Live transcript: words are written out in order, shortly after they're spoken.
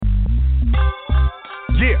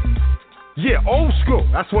Yeah, old school.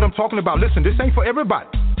 That's what I'm talking about. Listen, this ain't for everybody.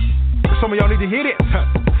 Some of y'all need to hear this.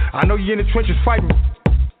 I know you're in the trenches fighting,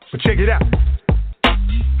 but check it out.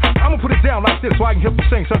 I'm gonna put it down like this so I can help the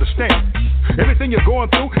saints understand. Everything you're going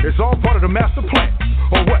through is all part of the master plan.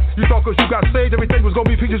 Or what? You thought cause you got saved everything was gonna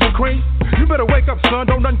be peaches and cream? You better wake up, son.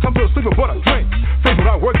 Don't nothing come to a sleeper but a dream. Faith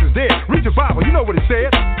without works is dead. Read your Bible, you know what it said.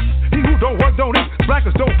 He who don't work don't eat.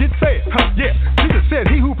 Slackers don't get fed. Yeah, Jesus said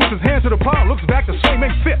he who puts his hands to the plow looks back the same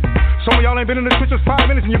ain't fit. Some of y'all ain't been in the trenches 5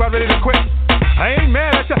 minutes and you about ready to quit. I ain't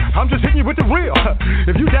mad at ya, I'm just hitting you with the real.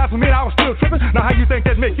 If you died for me and I was still tripping, now how you think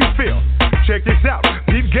that make you feel? Check this out,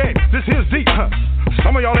 deep game, this here's deep.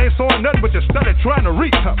 Some of y'all ain't sawing nothing but you started trying to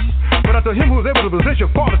reach. But unto him who is able to position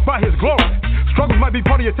faultless by his glory. Struggles might be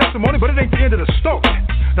part of your testimony, but it ain't the end of the story.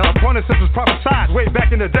 Now the point is this was prophesied way back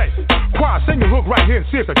in the day. Choir, sing your hook right here and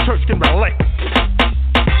see if the church can relate.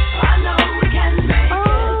 I know we can make it.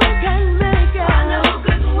 Oh, we can make it. I know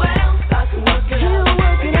good and well. I can work it out.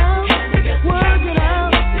 Work it out. Work it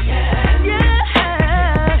out.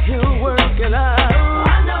 Yeah, he'll work it out.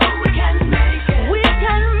 I know we can make it. We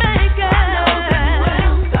can make it. I know good and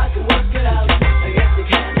well. I can work it out. Yes, he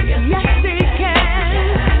can. Yes, he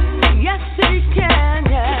can. Yes, he can.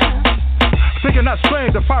 Yeah. Thinking not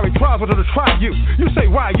strange, the fiery trials were to try you. You say,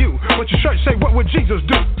 why you? But your church say, what would Jesus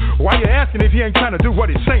do? Why you asking if he ain't trying to do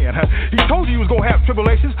what he's saying? He told you he was going to have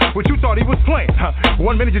tribulations, but you thought he was playing. 1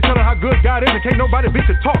 minute you tell him how good God is and can't nobody beat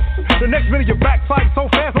your talk. The next minute you're backsliding so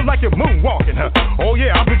fast, it's like you're moonwalking. Oh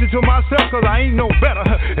yeah, I'm preaching to myself because I ain't no better.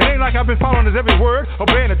 It ain't like I've been following his every word,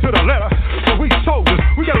 obeying it to the letter. So we soldiers,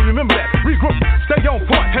 we got to remember that. Regroup, stay on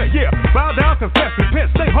point. Yeah, bow down, confess,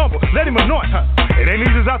 repent, stay humble, let him anoint. It ain't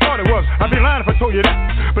easy as I thought it was. I'd be lying if I told you that.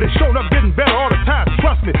 But it showed up getting better all the time.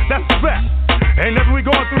 Trust me, that's a fact. Ain't nothing we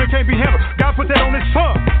going through that can't be handled. God put that on his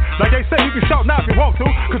tongue. Like they say, you can shout now if you want to,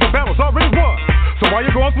 cause the battle's already won. So while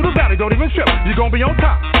you're going through the valley, don't even trip. You're gonna be on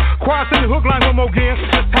top. Choir, sing the hook line one more again.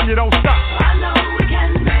 This time you don't stop. I know we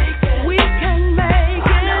can make it. We can make it.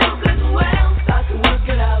 I know good and well. I can work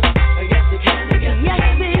it out. Yes, he can. Yes,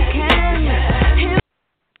 he can.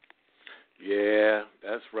 Yeah,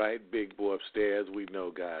 that's right. Big boy upstairs. We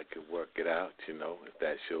know God can work it out. You know, if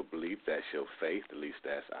that's your belief, that's your faith. At least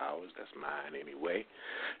that's ours. That's mine anyway.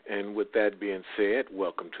 And with that being said,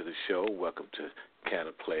 welcome to the show. Welcome to Can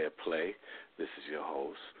a Player Play? This is your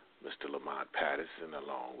host, Mr. Lamont Patterson,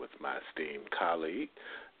 along with my esteemed colleague,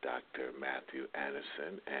 Dr. Matthew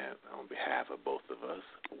Anderson. And on behalf of both of us,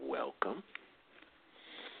 welcome.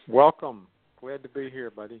 Welcome. Glad to be here,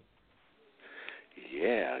 buddy.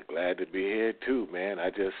 Yeah, glad to be here too, man. I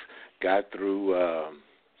just got through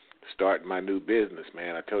starting my new business,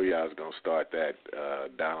 man. I told you I was going to start that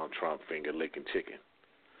Donald Trump finger licking chicken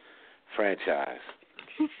franchise.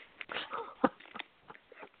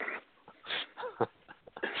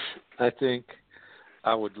 I think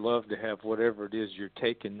I would love to have whatever it is you're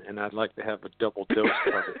taking, and I'd like to have a double dose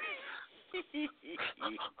of it.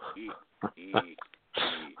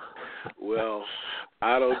 Well,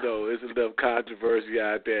 I don't know. There's enough controversy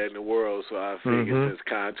out there in the world, so I figured since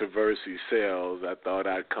controversy sells, I thought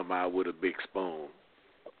I'd come out with a big spoon.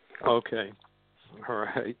 Okay. All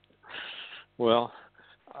right. Well,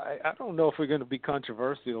 I don't know if we're going to be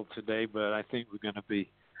controversial today, but I think we're going to be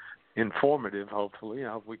informative, hopefully.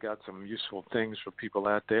 I hope we got some useful things for people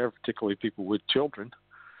out there, particularly people with children.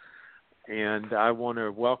 And I want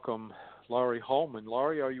to welcome Laurie Holman.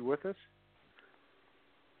 Laurie, are you with us?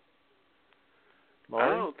 Laurie?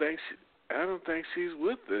 I don't think she's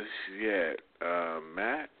with us yet,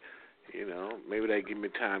 Matt. You know, maybe they give me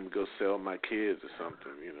time to go sell my kids or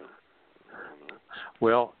something. You know. I don't know.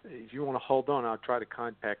 Well, if you want to hold on, I'll try to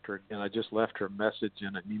contact her again. I just left her a message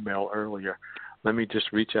and an email earlier. Let me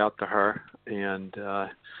just reach out to her, and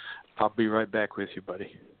I'll be right back with you,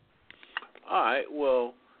 buddy. All right.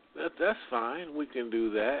 Well, that's fine. We can do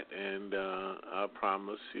that, and I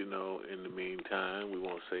promise, you know, in the meantime, we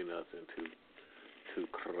won't say nothing too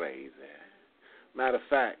crazy. Matter of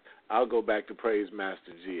fact, I'll go back to Praise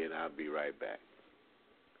Master G, and I'll be right back.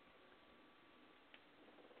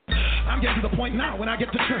 I'm getting to the point now when I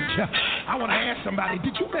get to church, I want to ask somebody,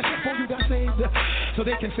 did you mess up before you got saved? So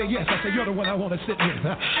they can say yes. I say, you're the one I want to sit with,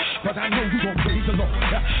 because I know you're going to praise the Lord.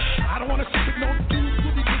 I don't want to sit with no dude who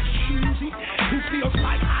be choosy, who feels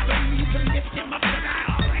like I don't need to lift him up, because I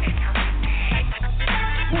already got it.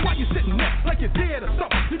 Well, why you sitting there like you're dead or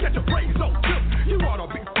something? You got your praise on too. You ought to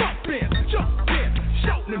be bumping, jumping,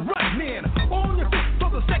 shouting and running on your feet for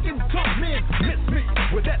the second coming. Miss me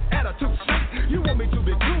with that attitude, son. You want me to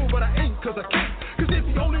be cool, but I ain't, cause I can't. Cause if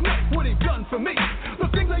you only know what he done for me, the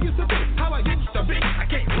things I used to do, how I used to be, I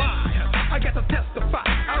can't lie. I got to testify,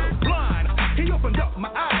 I was blind.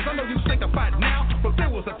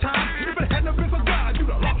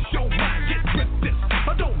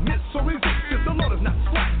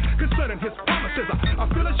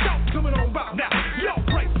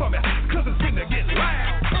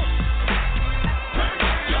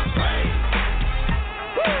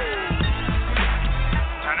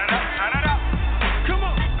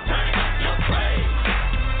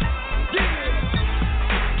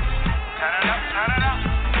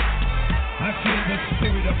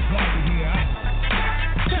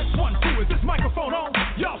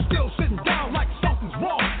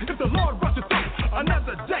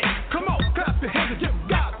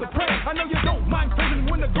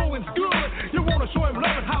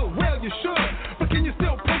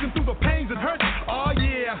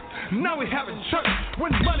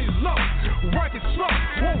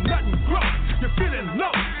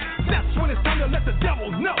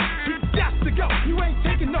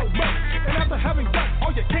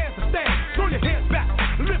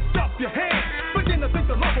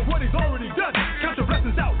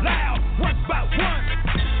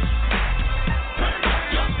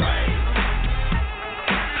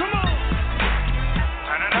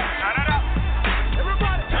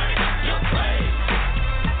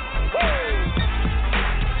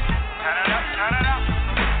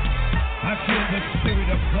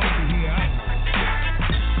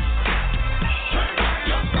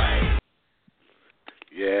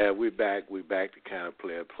 Yeah, we're back. We're back to kind of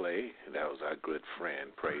play. That was our good friend,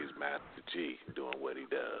 Praise Master G, doing what he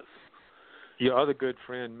does. Your other good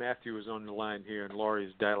friend, Matthew, is on the line here, and Laurie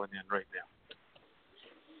is dialing in right now.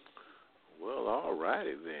 Well, all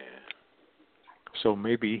righty then. So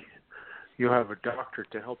maybe you'll have a doctor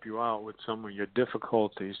to help you out with some of your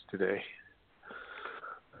difficulties today.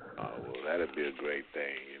 Oh, well, that'd be a great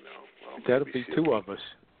thing, you know. Well, that'll be two of us.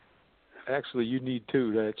 Actually, you need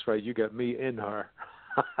two. That's right. You got me and her.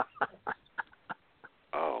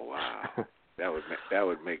 Oh, wow. That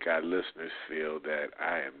would make our listeners feel that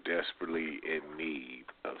I am desperately in need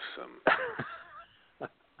of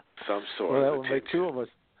some sort well, of that would attention. make two of us.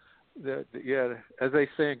 Yeah, as they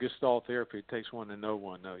say in Gestalt therapy, it takes one to know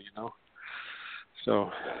one, though, you know.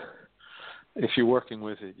 So if you're working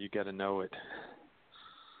with it, you got to know it.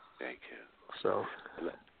 Thank you. So.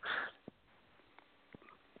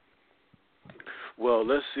 Well,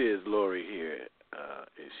 let's see. Is Lori here?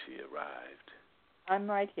 Is she arrived? I'm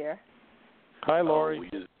right here. Hi,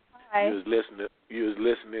 Lori. Hi. You was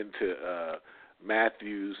listening to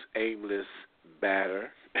Matthew's aimless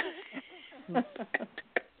batter.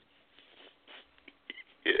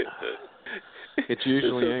 It's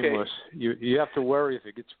usually okay. aimless. You have to worry if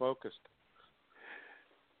it gets focused.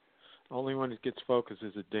 Only when it gets focused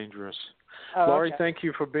is it dangerous. Oh, Laurie, okay. thank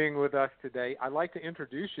you for being with us today. I'd like to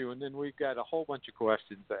introduce you, and then we've got a whole bunch of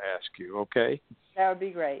questions to ask you, okay? That would be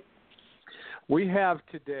great. We have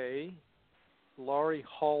today Laurie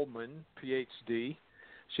Hallman, Ph.D.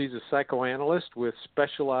 She's a psychoanalyst with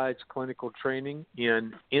specialized clinical training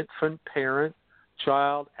in infant, parent,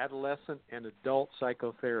 child, adolescent, and adult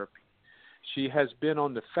psychotherapy. She has been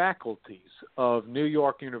on the faculties of New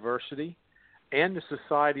York University and the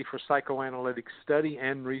Society for Psychoanalytic Study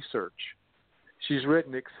and Research. She's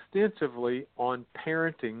written extensively on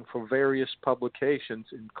parenting for various publications,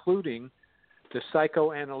 including the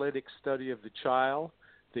Psychoanalytic Study of the Child,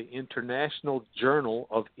 the International Journal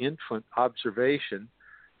of Infant Observation,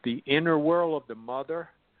 the Inner World of the Mother,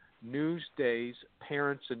 Newsday's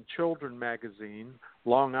Parents and Children magazine,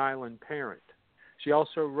 Long Island Parent. She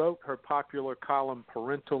also wrote her popular column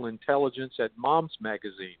Parental Intelligence at Mom's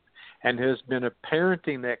Magazine and has been a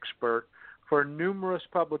parenting expert for numerous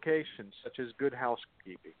publications such as Good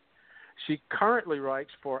Housekeeping. She currently writes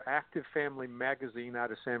for Active Family Magazine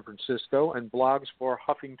out of San Francisco and blogs for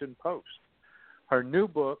Huffington Post. Her new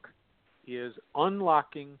book is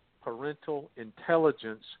Unlocking Parental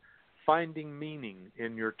Intelligence, Finding Meaning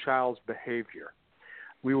in Your Child's Behavior.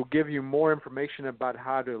 We will give you more information about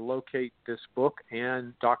how to locate this book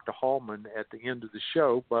and Dr. Hallman at the end of the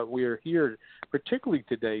show, but we are here particularly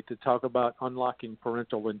today to talk about unlocking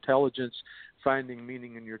parental intelligence, finding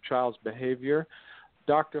meaning in your child's behavior.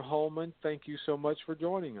 Dr. Hallman, thank you so much for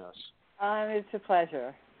joining us. It's a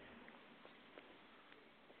pleasure.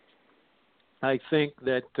 I think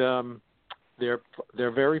that there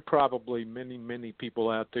are very probably many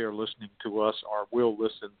people out there listening to us or will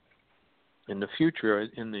listen in the future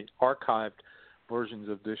in the archived versions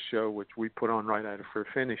of this show, which we put on right after we're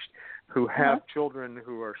finished, who have children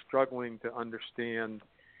who are struggling to understand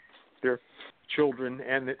their children.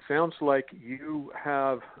 And it sounds like you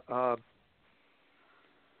have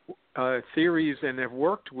theories and have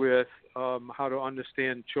worked with how to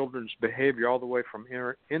understand children's behavior all the way from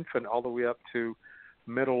infant all the way up to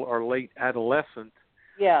middle or late adolescent.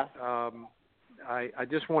 Yeah. I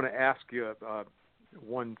just want to ask you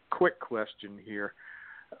one quick question here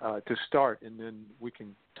to start, and then we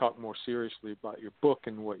can talk more seriously about your book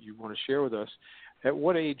and what you want to share with us. At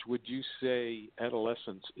what age would you say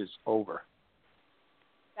adolescence is over?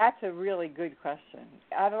 That's a really good question.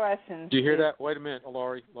 Adolescence. Did you hear that? Wait a minute,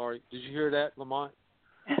 Laurie. Did you hear that, Lamont?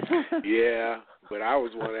 Yeah, but I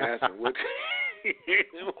was one asking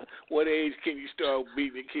what age can you start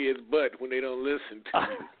beating the kid's butt when they don't listen to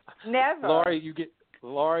you? Never. Laurie, you got to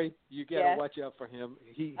Yes. watch out for him.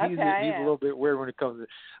 He's Okay, a little bit weird when it comes to.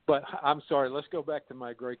 But I'm sorry. Let's go back to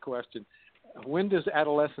my great question. When does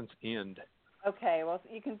adolescence end? Okay, well,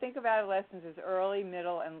 you can think of adolescence as early,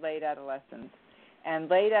 middle, and late adolescence. And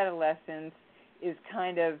late adolescence is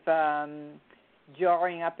kind of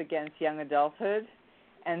jarring up against young adulthood.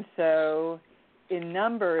 And so in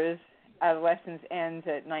numbers, adolescence ends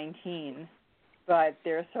at 19. But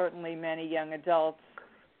there are certainly many young adults,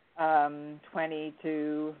 20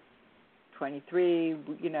 to 23,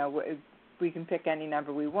 we can pick any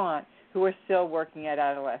number we want, who are still working at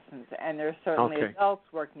adolescence. And there are certainly adults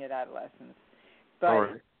working at adolescence.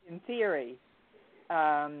 But in theory,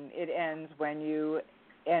 it ends when you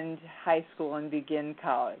end high school and begin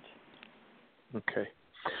college. Okay,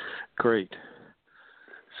 great.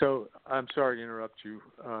 So I'm sorry to interrupt you,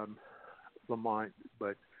 Lamont,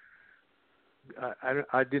 but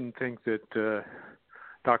I didn't think that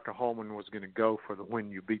Dr. Holman was going to go for the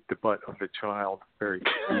when you beat the butt of the child very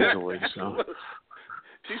easily. So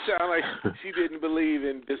she sounded like she didn't believe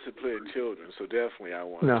in disciplined children, so definitely I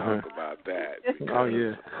want to talk about that. Because, oh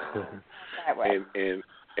yeah. That way.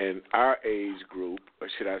 In our age group, or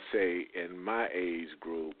should I say, in my age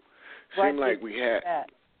group, What seemed like we had. That?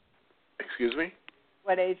 Excuse me.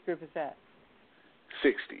 What age group is that?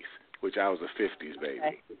 60s, which I was a 50s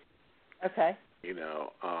baby. Okay. You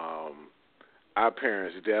know, our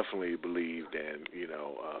parents definitely believed in,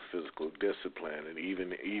 physical discipline, and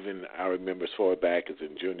even I remember as far back as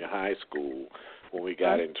in junior high school, when we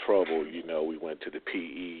got in trouble, we went to the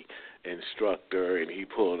PE instructor, and he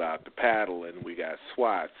pulled out the paddle, and we got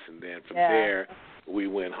swats, and then from there we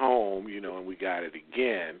went home, and we got it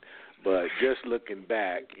again. But just looking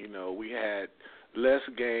back, we had less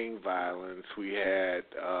gang violence, we had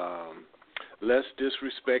less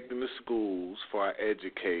disrespect in the schools for our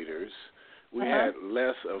educators. We had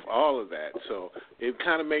less of all of that. So it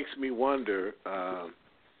kind of makes me wonder,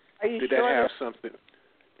 did that have something?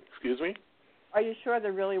 Excuse me? Are you sure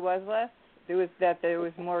there really was less? There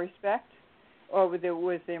was more respect, or was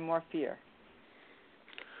there more fear?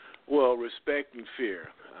 Well, respect and fear.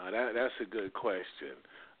 That's a good question.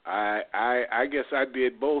 I guess I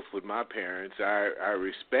did both with my parents. I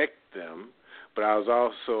respect them, but I was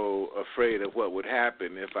also afraid of what would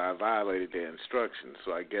happen if I violated their instructions.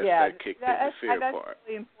 So I guess that kicked in the fear that's part. That's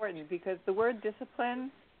really important, because the word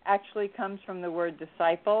discipline actually comes from the word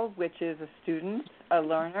disciple, which is a student, a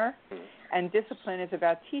learner, and discipline is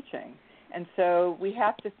about teaching. And so we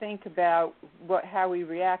have to think about how we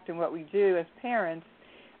react and what we do as parents.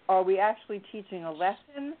 Are we actually teaching a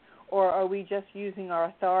lesson, or are we just using our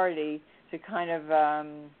authority to kind of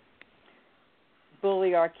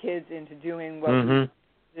bully our kids into doing what we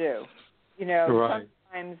do?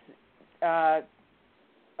 Sometimes,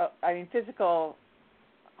 physical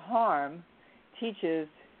harm teaches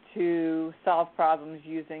to solve problems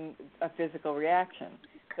using a physical reaction.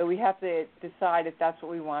 So we have to decide if that's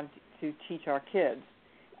what we want to teach our kids.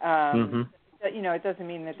 It doesn't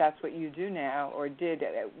mean that that's what you do now or did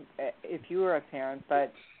if you were a parent,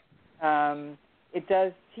 but it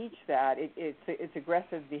does teach that. It's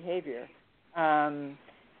aggressive behavior.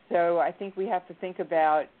 So I think we have to think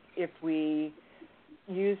about if we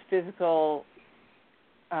use physical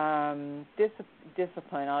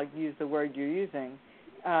discipline, I'll use the word you're using,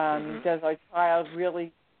 does our child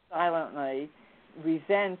really silently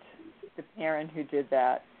resent the parent who did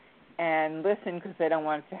that and listen because they don't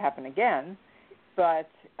want it to happen again, but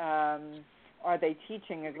are they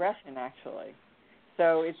teaching aggression actually?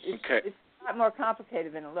 So it's a lot more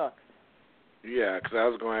complicated than it looks. Yeah, because I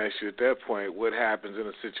was going to ask you at that point, what happens in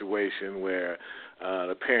a situation where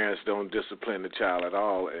the parents don't discipline the child at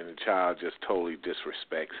all and the child just totally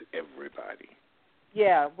disrespects everybody?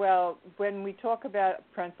 Yeah, well, when we talk about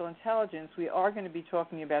parental intelligence, we are going to be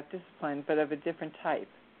talking about discipline, but of a different type,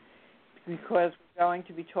 because we're going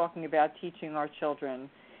to be talking about teaching our children,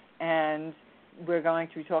 and we're going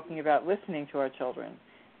to be talking about listening to our children,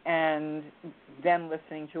 and them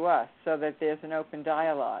listening to us, so that there's an open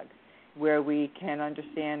dialogue where we can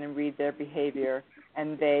understand and read their behavior,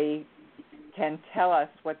 and they can tell us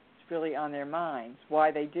what's really on their minds,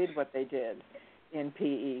 why they did what they did in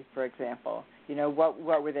PE, for example.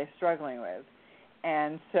 What were they struggling with?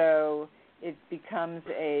 And so it becomes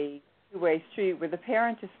a two-way street where the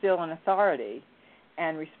parent is still an authority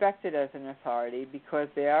and respected as an authority because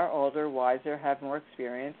they are older, wiser, have more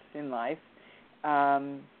experience in life,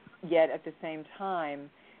 yet at the same time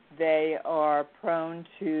they are prone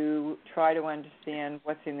to try to understand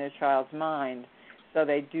what's in their child's mind so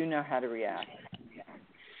they do know how to react.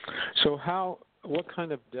 So what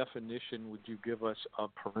kind of definition would you give us of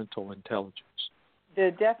parental intelligence?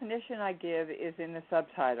 The definition I give is in the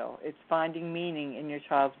subtitle. It's finding meaning in your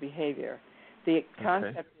child's behavior. The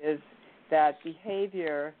concept is that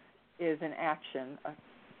behavior is an action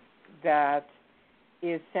that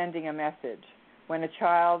is sending a message. When a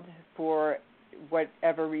child, for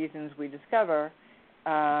whatever reasons we discover,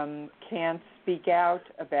 can't speak out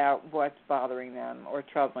about what's bothering them or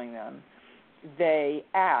troubling them, they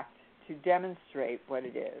act to demonstrate what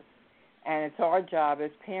it is. And it's our job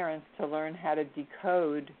as parents to learn how to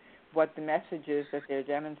decode what the message is that they're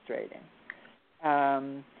demonstrating.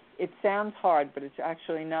 It sounds hard, but it's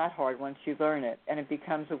actually not hard once you learn it, and it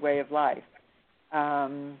becomes a way of life.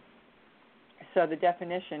 So the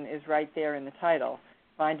definition is right there in the title,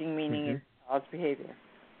 Finding Meaning in Child's Behavior.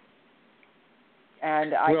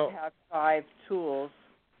 And I have 5 tools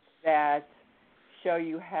that show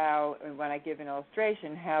you how, when I give an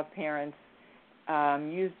illustration, how parents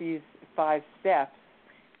use these 5 steps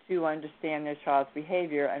to understand their child's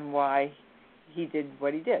behavior and why he did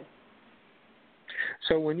what he did.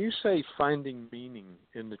 So when you say finding meaning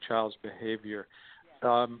in the child's behavior,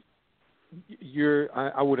 I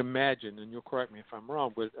would imagine, and you'll correct me if I'm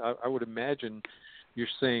wrong, but I would imagine you're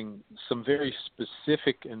saying some very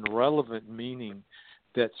specific and relevant meaning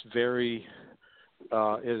that's very,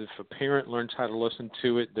 if a parent learns how to listen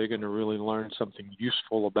to it, they're going to really learn something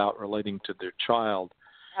useful about relating to their child.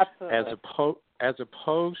 Absolutely. As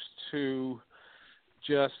opposed to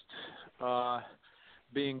just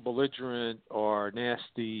being belligerent or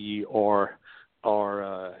nasty or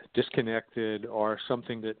disconnected or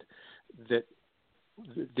something that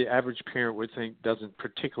the average parent would think doesn't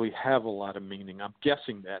particularly have a lot of meaning. I'm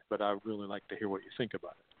guessing that, but I would really like to hear what you think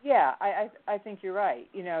about it. Yeah, I think you're right.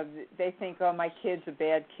 You know, they think, oh, my kid's a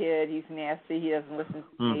bad kid. He's nasty. He doesn't listen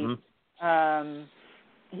to me.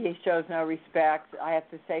 He shows no respect. I have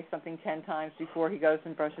to say something 10 times before he goes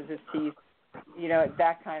and brushes his teeth. You know,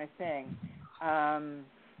 that kind of thing.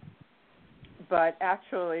 But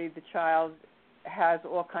actually, the child has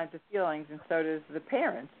all kinds of feelings, and so does the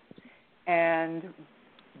parents. And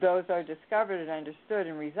those are discovered and understood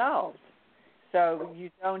and resolved. So you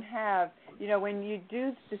don't have, you know, when you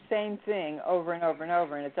do the same thing over and over and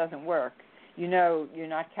over and it doesn't work, you know you're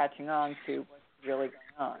not catching on to what's really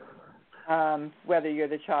going on, whether you're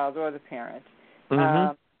the child or the parent.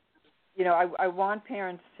 You know, I want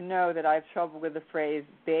parents to know that I have trouble with the phrase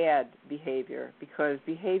bad behavior because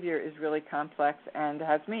behavior is really complex and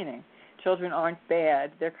has meaning. Children aren't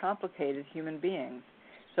bad. They're complicated human beings.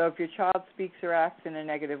 So if your child speaks or acts in a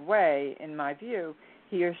negative way, in my view,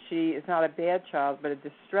 he or she is not a bad child but a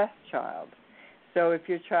distressed child. So if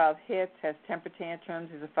your child hits, has temper tantrums,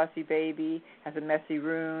 is a fussy baby, has a messy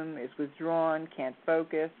room, is withdrawn, can't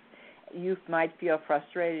focus, you might feel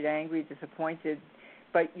frustrated, angry, disappointed,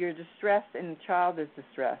 but you're distressed and the child is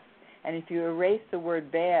distressed. And if you erase the word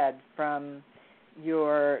bad from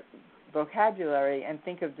your vocabulary and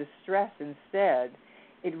think of distress instead,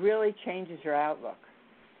 it really changes your outlook.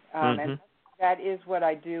 And that is what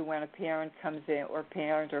I do when a parent comes in, or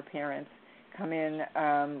parent or parents come in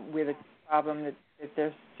with a problem that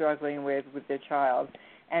they're struggling with their child.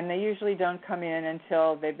 And they usually don't come in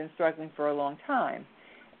until they've been struggling for a long time.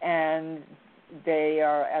 And they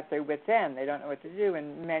are at their wit's end. They don't know what to do.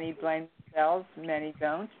 And many blame themselves, many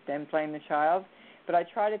don't, then blame the child. But I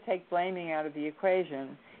try to take blaming out of the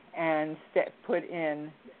equation and put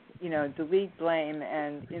in, you know, delete blame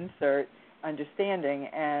and insert understanding,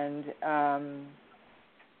 and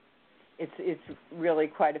it's really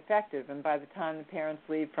quite effective. And by the time the parents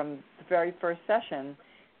leave from the very first session,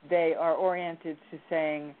 they are oriented to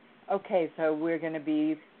saying, okay, so we're going to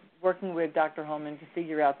be working with Dr. Holman to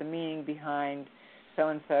figure out the meaning behind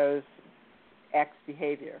so-and-so's X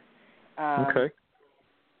behavior. Okay.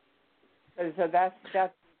 So that's the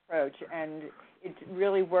approach, and it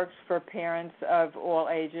really works for parents of all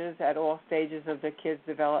ages at all stages of their kids'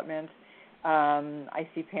 development. I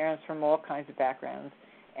see parents from all kinds of backgrounds,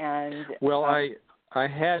 and well,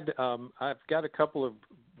 I've got a couple of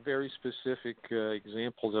very specific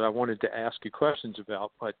examples that I wanted to ask you questions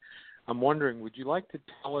about, but I'm wondering, would you like to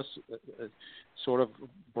tell us sort of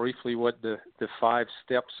briefly what the 5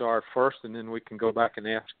 steps are first, and then we can go back and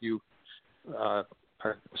ask you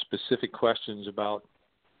specific questions about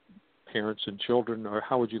parents and children, or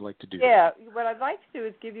how would you like to do that? Yeah, what I'd like to do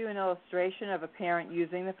is give you an illustration of a parent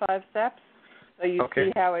using the 5 steps, so you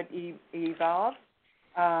see how it evolves.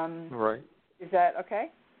 Right. Is that okay?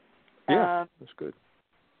 Yeah, that's good.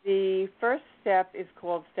 The first step is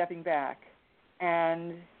called stepping back,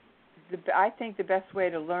 and I think the best way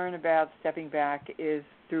to learn about stepping back is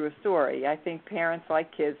through a story. I think parents,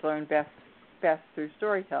 like kids, learn best through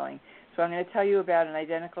storytelling. So I'm going to tell you about an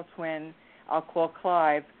identical twin I'll call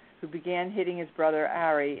Clive, who began hitting his brother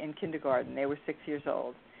Ari in kindergarten. They were 6 years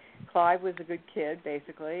old. Clive was a good kid,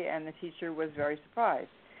 basically, and the teacher was very surprised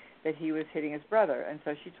that he was hitting his brother. And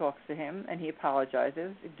so she talks to him, and he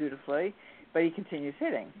apologizes dutifully, but he continues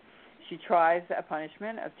hitting. She tries a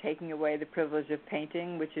punishment of taking away the privilege of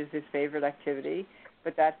painting, which is his favorite activity,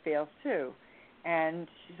 but that fails too. And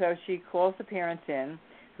so she calls the parents in,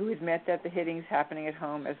 who admit that the hitting is happening at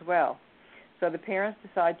home as well. So the parents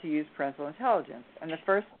decide to use parental intelligence, and the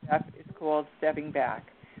first step is called stepping back,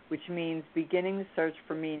 which means beginning the search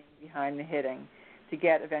for meaning behind the hitting to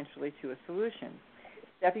get eventually to a solution.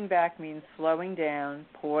 Stepping back means slowing down,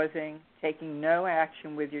 pausing, taking no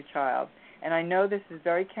action with your child. And I know this is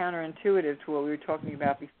very counterintuitive to what we were talking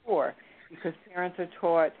about before, because parents are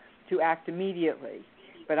taught to act immediately.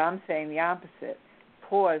 But I'm saying the opposite.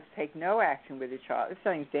 pause, take no action with your child. If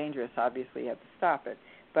something's dangerous, obviously you have to stop it,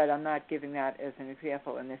 but I'm not giving that as an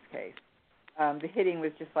example in this case. The hitting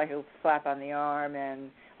was just like a slap on the arm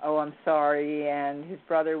and, oh, I'm sorry, and his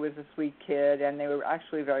brother was a sweet kid, and they were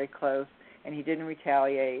actually very close, and he didn't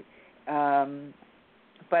retaliate.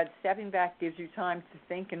 But stepping back gives you time to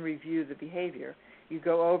think and review the behavior. You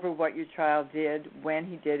go over what your child did, when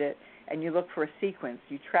he did it, and you look for a sequence.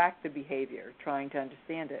 You track the behavior, trying to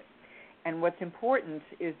understand it. And what's important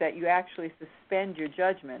is that you actually suspend your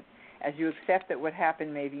judgment as you accept that what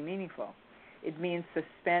happened may be meaningful. It means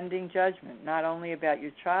suspending judgment, not only about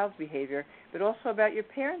your child's behavior, but also about your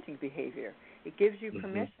parenting behavior. It gives you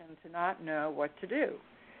permission to not know what to do,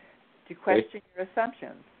 to question your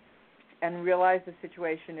assumptions, and realize the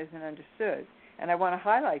situation isn't understood. And I want to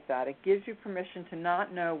highlight that. It gives you permission to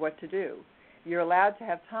not know what to do. You're allowed to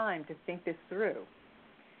have time to think this through.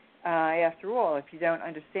 After all, if you don't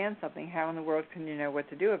understand something, how in the world can you know what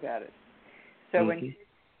to do about it? So when kids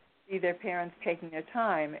see their parents taking their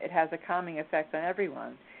time, it has a calming effect on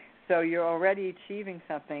everyone. So you're already achieving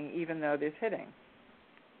something even though there's hitting.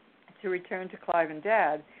 To return to Clive and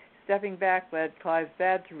Dad, stepping back led Clive's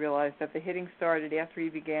dad to realize that the hitting started after he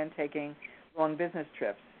began taking long business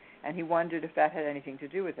trips, and he wondered if that had anything to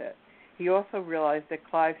do with it. He also realized that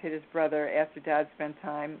Clive hit his brother after Dad spent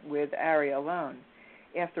time with Ari alone.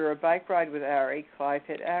 After a bike ride with Ari, Clive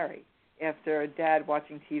hit Ari. After Dad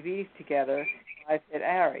watching TV together, Clive hit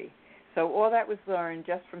Ari. So all that was learned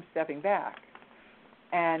just from stepping back.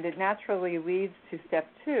 And it naturally leads to step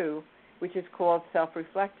 2, which is called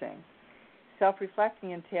self-reflecting.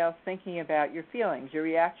 Self-reflecting entails thinking about your feelings, your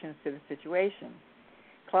reactions to the situation.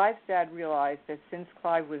 Clive's dad realized that since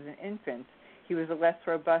Clive was an infant, he was less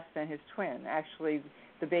robust than his twin. Actually,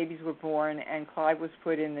 the babies were born, and Clive was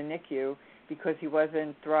put in the NICU because he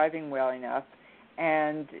wasn't thriving well enough,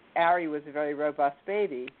 and Ari was a very robust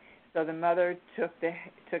baby. So the mother took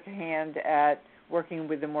a hand at working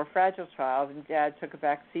with the more fragile child, and Dad took a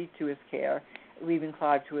back seat to his care, leaving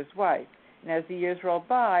Clive to his wife. And as the years rolled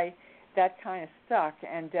by, that kind of stuck,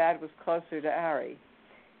 and Dad was closer to Ari.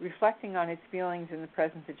 Reflecting on his feelings in the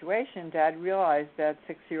present situation, Dad realized that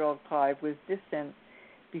 6-year-old Clive was distant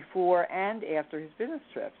before and after his business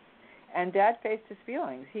trips. And Dad faced his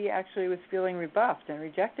feelings. He actually was feeling rebuffed and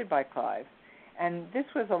rejected by Clive. And this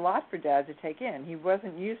was a lot for Dad to take in. He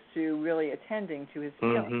wasn't used to really attending to his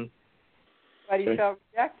feelings. But he felt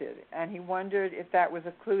rejected, and he wondered if that was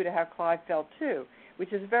a clue to how Clive felt too,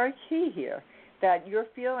 which is very key here, that your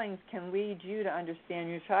feelings can lead you to understand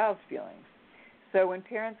your child's feelings. So when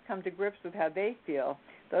parents come to grips with how they feel,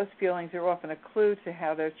 those feelings are often a clue to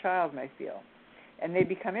how their child may feel. And they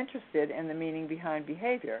become interested in the meaning behind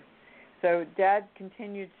behavior. So Dad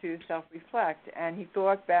continued to self-reflect, and he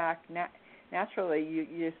thought back. Naturally,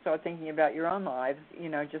 you start thinking about your own lives,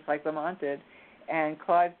 just like Lamont did. And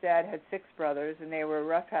Clive's dad had 6 brothers, and they were a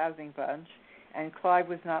rough-housing bunch, and Clive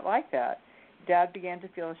was not like that. Dad began to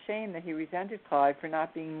feel ashamed that he resented Clive for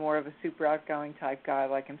not being more of a super outgoing type guy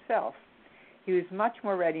like himself. He was much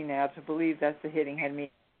more ready now to believe that the hitting had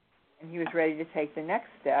meaning, and he was ready to take the next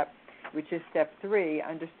step, which is step 3,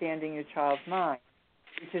 understanding your child's mind,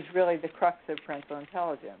 which is really the crux of parental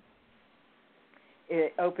intelligence.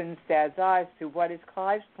 It opens Dad's eyes to what is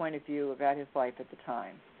Clive's point of view about his life at the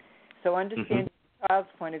time. So understanding the child's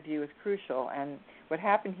point of view is crucial. And what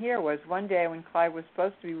happened here was one day when Clive was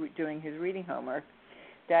supposed to be doing his reading homework,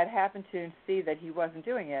 Dad happened to see that he wasn't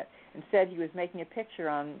doing it and said he was making a picture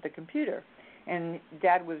on the computer. And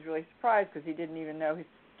Dad was really surprised because he didn't even know his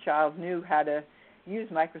child knew how to use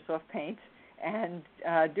Microsoft Paint and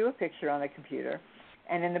do a picture on the computer.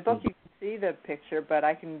 And in the book you can see the picture, but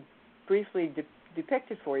I can briefly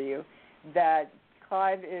depict it for you, that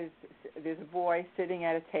there's a boy sitting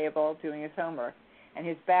at a table doing his homework, and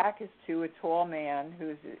his back is to a tall man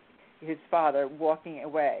who's his father walking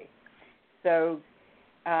away. So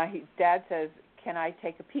Dad says, "Can I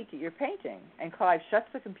take a peek at your painting?" And Clive shuts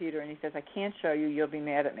the computer and he says, "I can't show you, you'll be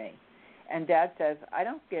mad at me." And Dad says, "I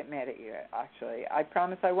don't get mad at you, actually. I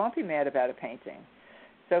promise I won't be mad about a painting."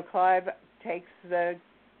 So Clive takes the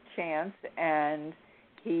chance, and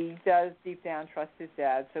he does deep down trust his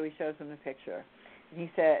dad, so he shows him the picture. And he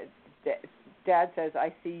said, Dad says,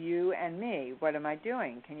 "I see you and me. What am I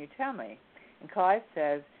doing? Can you tell me?" And Clive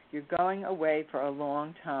says, "You're going away for a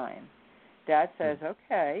long time." Dad says,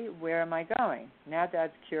 "Okay, where am I going?" Now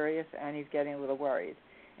Dad's curious, and he's getting a little worried.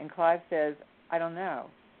 And Clive says, "I don't know.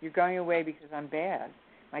 You're going away because I'm bad.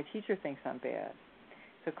 My teacher thinks I'm bad."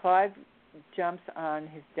 So Clive jumps on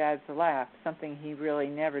his dad's lap, something he really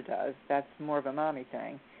never does. That's more of a mommy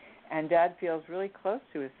thing. And Dad feels really close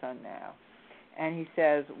to his son now. And he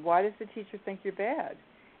says, why does the teacher think you're bad?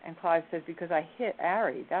 And Clive says, because I hit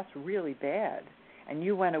Ari. That's really bad. And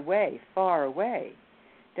you went away, far away.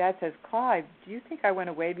 Dad says, Clive, do you think I went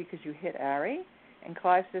away because you hit Ari? And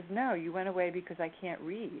Clive says, no, you went away because I can't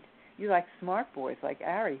read. You like smart boys like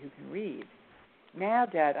Ari who can read. Now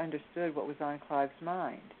Dad understood what was on Clive's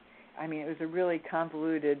mind. I mean, it was a really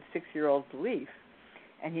convoluted 6-year-old belief.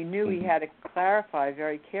 And he knew he had to clarify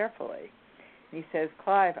very carefully. And he says,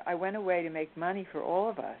 Clive, I went away to make money for all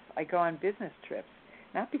of us. I go on business trips,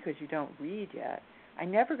 not because you don't read yet. I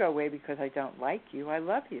never go away because I don't like you. I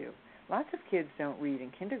love you. Lots of kids don't read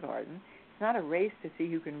in kindergarten. It's not a race to see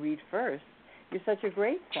who can read first. You're such a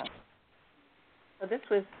great son. So this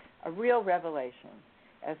was a real revelation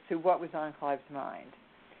as to what was on Clive's mind.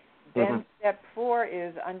 Then step 4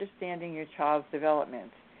 is understanding your child's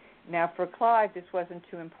development. Now, for Clive, this wasn't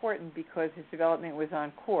too important because his development was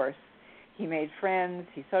on course. He made friends.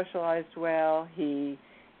 He socialized well. He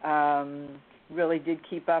really did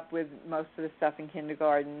keep up with most of the stuff in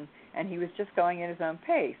kindergarten, and he was just going at his own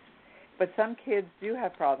pace. But some kids do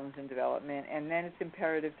have problems in development, and then it's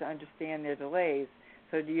imperative to understand their delays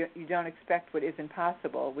so you don't expect what isn't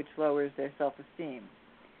possible, which lowers their self-esteem.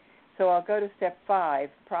 So I'll go to step 5,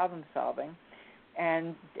 problem solving.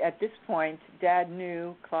 And at this point, Dad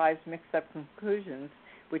knew Clive's mixed-up conclusions,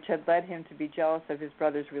 which had led him to be jealous of his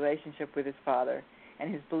brother's relationship with his father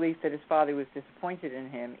and his belief that his father was disappointed in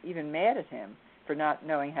him, even mad at him for not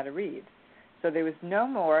knowing how to read. So there was no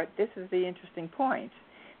more, this is the interesting point,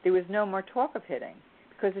 there was no more talk of hitting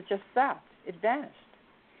because it just stopped. It vanished.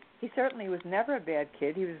 He certainly was never a bad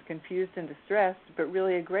kid. He was confused and distressed, but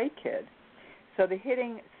really a great kid. So the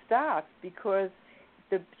hitting stopped because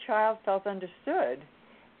the child felt understood,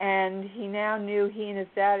 and he now knew he and his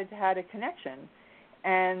dad had a connection,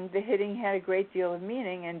 and the hitting had a great deal of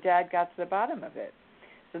meaning, and Dad got to the bottom of it.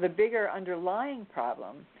 So the bigger underlying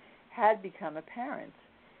problem had become apparent,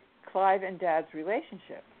 Clive and Dad's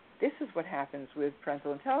relationship. This is what happens with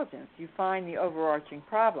parental intelligence. You find the overarching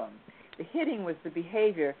problem. The hitting was the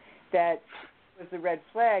behavior that was the red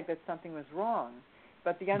flag that something was wrong,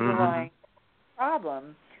 but the underlying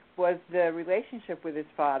problem was the relationship with his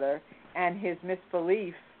father and his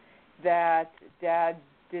misbelief that Dad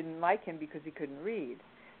didn't like him because he couldn't read.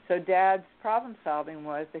 So Dad's problem solving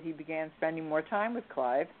was that he began spending more time with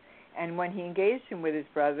Clive, and when he engaged him with his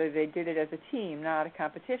brother, they did it as a team, not a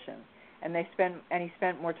competition. And he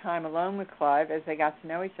spent more time alone with Clive as they got to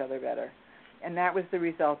know each other better. And that was the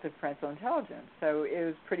result of parental intelligence. So it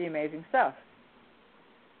was pretty amazing stuff.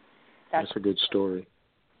 That's a good story.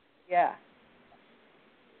 Yeah.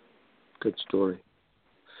 Good story.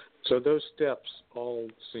 So those steps all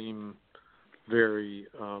seem very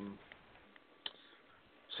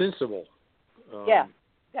sensible. Yeah,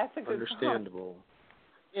 that's a good understandable,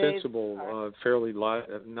 point. Sensible,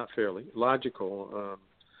 logical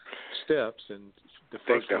steps. And I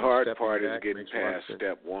think the hard part is getting past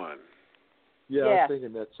step 1. Yeah, I was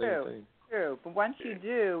thinking that same thing. True, but once you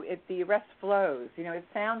do, the rest flows. You know, it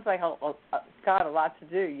sounds like it's got a lot to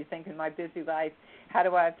do. You think in my busy life, how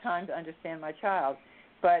do I have time to understand my child?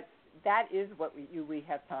 But that is what we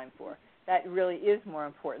have time for. That really is more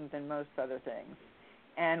important than most other things,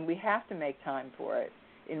 and we have to make time for it.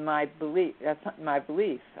 In my belief, that's my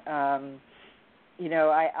belief. You know,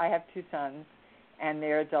 I have 2 sons, and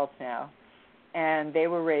they're adults now, and they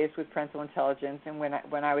were raised with parental intelligence. And when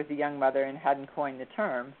I was a young mother and hadn't coined the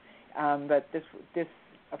term. But this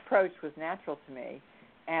approach was natural to me.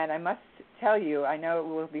 And I must tell you, I know it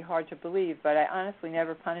will be hard to believe, but I honestly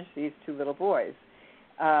never punished these 2 little boys.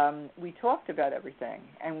 We talked about everything,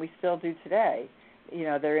 and we still do today. You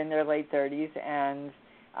know, they're in their late 30s, and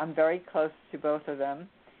I'm very close to both of them.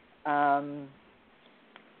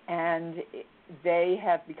 And they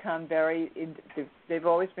have become they've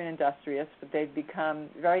always been industrious, but they've become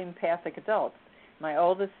very empathic adults. My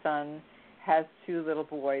oldest son has 2 little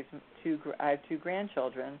boys. I have 2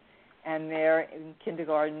 grandchildren, and they're in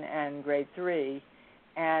kindergarten and grade 3.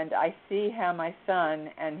 And I see how my son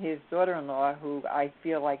and his daughter-in-law, who I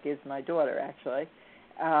feel like is my daughter actually,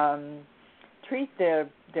 treat their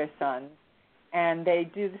son, and they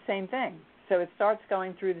do the same thing. So it starts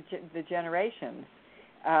going through the generations.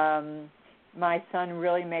 My son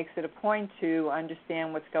really makes it a point to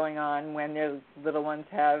understand what's going on when their little ones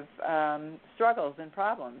have struggles and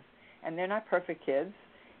problems. And they're not perfect kids,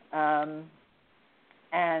 and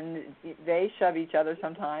they shove each other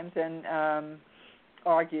sometimes and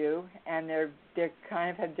argue, and they're kind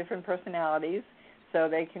of have different personalities, so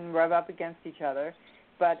they can rub up against each other.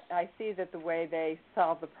 But I see that the way they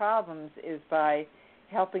solve the problems is by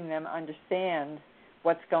helping them understand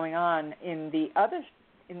what's going on in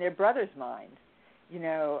their brother's mind,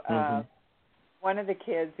 One of the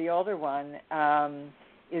kids, the older one,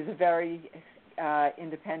 is a very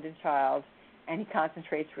independent child, and he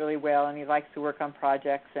concentrates really well, and he likes to work on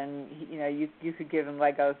projects, and you could give him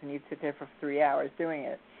Legos, and he'd sit there for 3 hours doing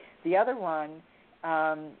it. The other one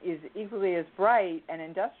is equally as bright and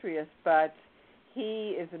industrious, but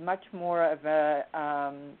he is much more of a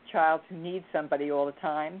child who needs somebody all the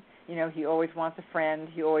time. He always wants a friend.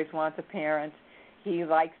 He always wants a parent. He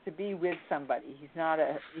likes to be with somebody. He's not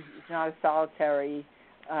a solitary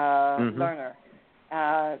learner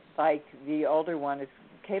like the older one is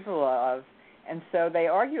capable of. And so they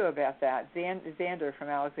argue about that. Xander from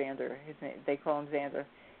Alexander, his name, they call him Xander.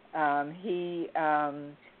 He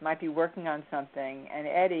might be working on something, and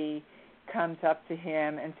Eddie comes up to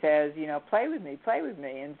him and says, play with me.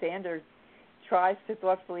 And Xander tries to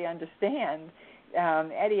thoughtfully understand,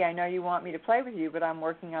 Eddie, I know you want me to play with you, but I'm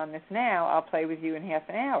working on this now. I'll play with you in half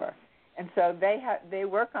an hour. And so they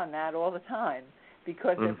work on that all the time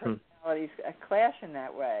because their personalities clash in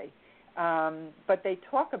that way. But they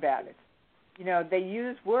talk about it. They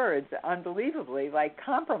use words unbelievably, like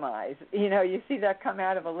compromise. You see that come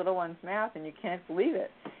out of a little one's mouth, and you can't believe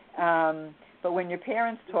it. But when your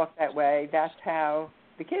parents talk that way, that's how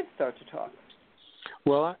the kids start to talk.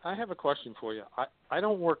 Well, I have a question for you. I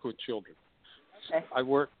don't work with children. Okay. I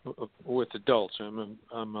work with adults.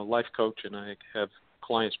 I'm a life coach, and I have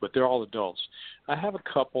clients, but they're all adults. I have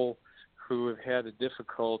a couple who have had a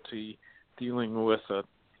difficulty dealing with a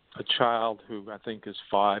child who I think is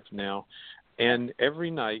 5 now. And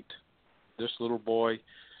every night, this little boy,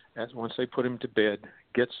 once they put him to bed,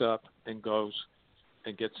 gets up and goes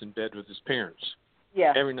and gets in bed with his parents.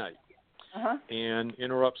 Yeah. Every night. Uh-huh. And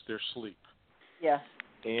interrupts their sleep. Yeah.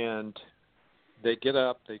 And they get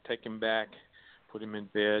up, they take him back, put him in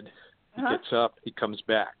bed. He gets up, he comes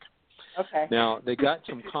back. Okay. Now, they got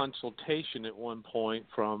some consultation at one point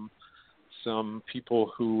from some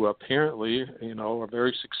people who apparently, are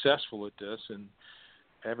very successful at this and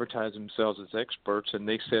advertise themselves as experts. And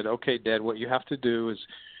they said, okay, Dad, what you have to do is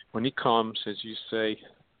when he comes, as you say,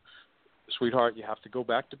 sweetheart, you have to go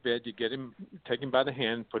back to bed. You get him, take him by the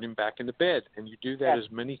hand, put him back in the bed. And you do that as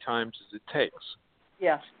many times as it takes.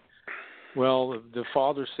 Yeah. Well, the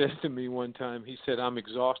father said to me one time, he said, I'm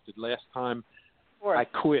exhausted. Last time I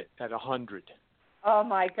quit at 100. Oh,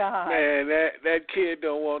 my God. Man, that kid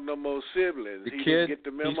don't want no more siblings. The he kid, didn't get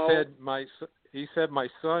the memo. He said my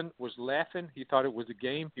son was laughing. He thought it was a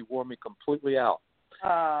game. He wore me completely out.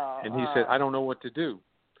 Oh. And he said, I don't know what to do.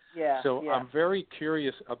 Yeah. So yeah. I'm very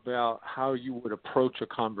curious about how you would approach this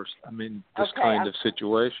Okay, kind of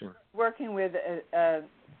situation. Working with,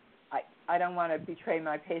 I don't want to betray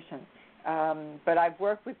my patient, but I've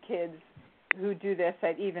worked with kids who do this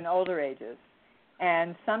at even older ages.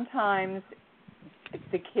 And sometimes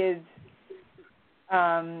the kids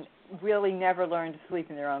really never learn to sleep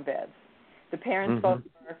in their own beds. The parents both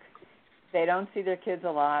work. They don't see their kids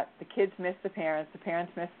a lot. The kids miss the parents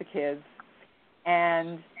miss the kids.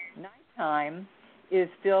 And nighttime is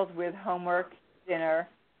filled with homework, dinner,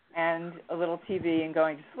 and a little TV and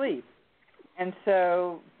going to sleep. And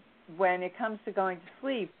so when it comes to going to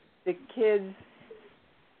sleep, the kids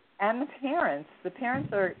and the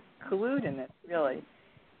parents are collude in it, really.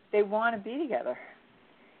 They want to be together.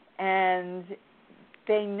 And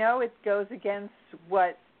they know it goes against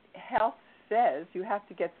what health says. You have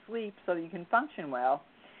to get sleep so that you can function well.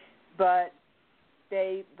 But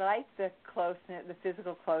they like the closeness, the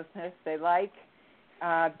physical closeness. They like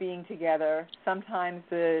being together. Sometimes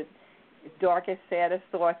the darkest, saddest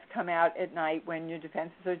thoughts come out at night when your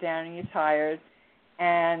defenses are down and you're tired.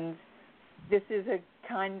 And this is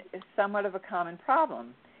somewhat of a common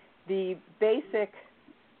problem. The basic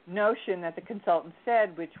notion that the consultant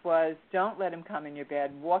said, which was don't let him come in your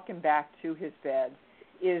bed, walk him back to his bed,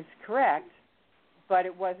 is correct, but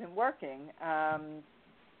it wasn't working,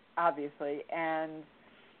 obviously. And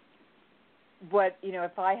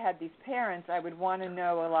if I had these parents, I would want to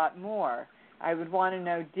know a lot more. I would want to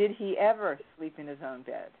know, did he ever sleep in his own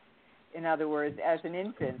bed? In other words, as an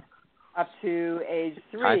infant, up to age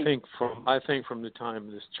 3. I think from the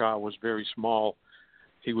time this child was very small,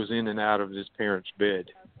 he was in and out of his parents' bed.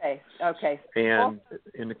 Okay. And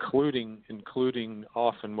including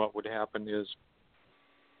often what would happen is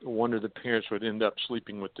one of the parents would end up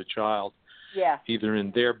sleeping with the child, either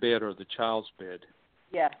in their bed or the child's bed.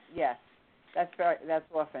 Yes. That's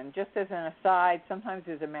often. Just as an aside, sometimes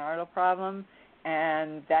there's a marital problem,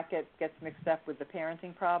 and that gets mixed up with the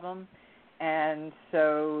parenting problem, and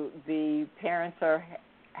so the parents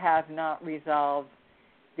have not resolved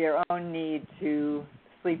their own need to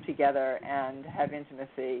sleep together and have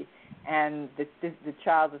intimacy, and the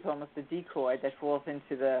child is almost a decoy that falls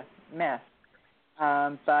into the mess.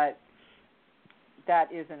 But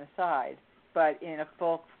that is an aside. But in a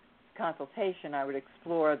full consultation, I would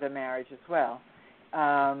explore the marriage as well.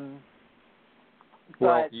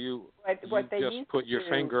 Well, but you what they just need put to your do,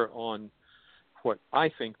 finger on what I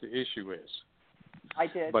think the issue is. I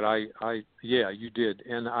did. But yeah, you did,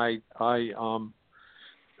 and I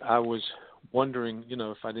was wondering,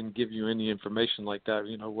 if I didn't give you any information like that,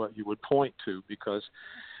 what you would point to, because,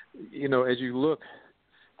 as you look,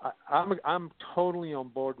 I'm totally on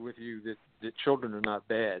board with you that children are not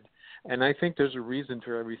bad, and I think there's a reason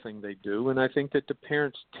for everything they do, and I think that the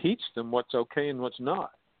parents teach them what's okay and what's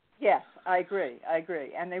not. Yes, I agree,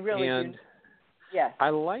 and they really do. Yes. I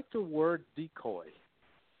like the word decoy.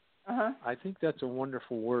 Uh-huh. I think that's a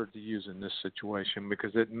wonderful word to use in this situation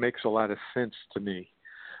because it makes a lot of sense to me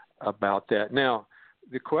about that. Now,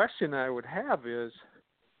 the question I would have is,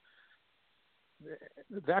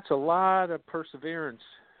 that's a lot of perseverance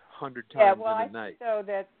 100 times in a night. I think, though,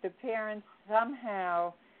 that the parents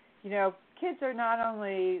somehow, kids are not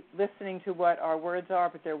only listening to what our words are,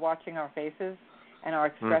 but they're watching our faces and our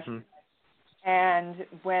expressions. Mm-hmm. And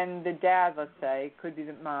when the dad, let's say, could be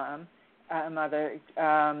the mother,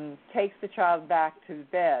 takes the child back to the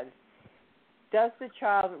bed, does the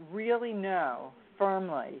child really know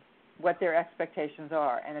firmly what their expectations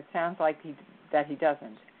are? And it sounds like that he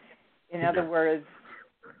doesn't. In other words,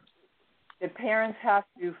 the parents have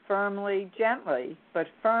to gently, but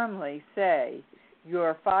firmly say,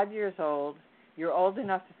 you're 5 years old, you're old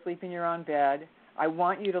enough to sleep in your own bed, I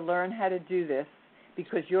want you to learn how to do this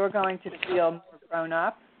because you're going to feel more grown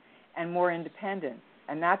up and more independent.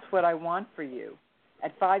 And that's what I want for you.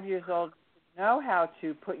 At 5 years old, you know how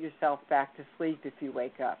to put yourself back to sleep if you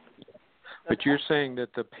wake up. But you're saying that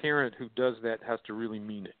the parent who does that has to really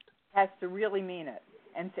mean it. Has to really mean it.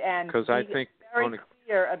 And because I think very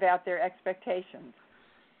clear about their expectations.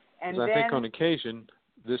 And I think on occasion,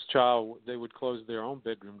 this child, they would close their own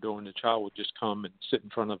bedroom door and the child would just come and sit in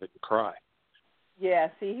front of it and cry. Yeah,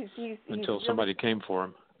 see, he's until really, somebody came for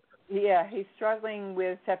him. Yeah, he's struggling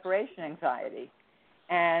with separation anxiety.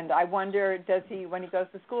 And I wonder, when he goes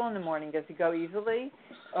to school in the morning, does he go easily,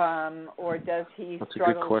 or does he struggle? That's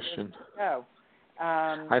a good question. To go?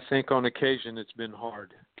 I think on occasion it's been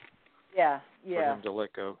hard. Yeah. For him to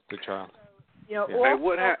let go the child. Hey,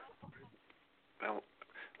 what happened?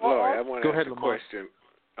 Laurie, I want to ask a question.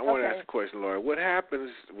 Ask a question, Laurie. What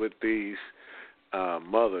happens with these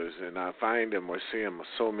mothers, and I find them or see them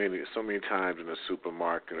so many times in the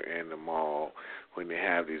supermarket or in the mall when they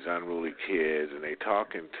have these unruly kids and they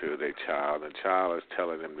talking to their child, and the child is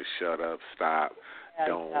telling them to shut up, stop,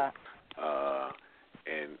 don't,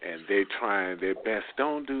 and they're trying their best.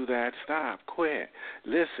 Don't do that. Stop. Quit.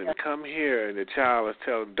 Listen. Come here. And the child is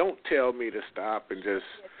telling, don't tell me to stop, and just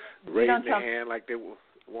raising their hand like they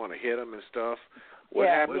want to hit them and stuff. What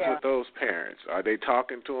happens with those parents? Are they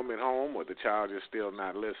talking to them at home, or the child is still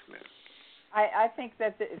not listening? I think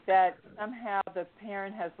that somehow the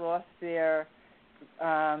parent has lost their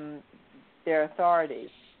authority.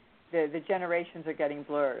 The generations are getting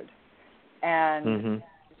blurred, and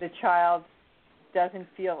the child doesn't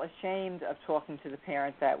feel ashamed of talking to the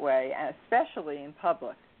parent that way, and especially in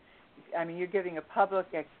public. I mean, you're giving a public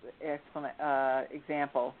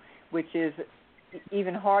example, which is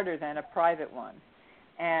even harder than a private one.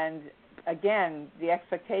 And again, the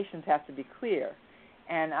expectations have to be clear.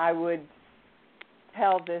 And I would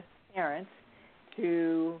tell this parent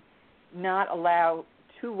to not allow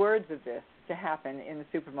 2 words of this to happen in the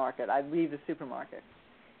supermarket. I'd leave the supermarket.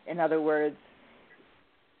 In other words,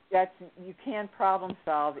 you can't problem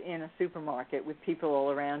solve in a supermarket with people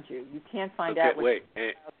all around you. You can't find out.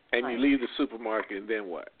 And you leave the supermarket, and then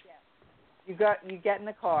what? You get in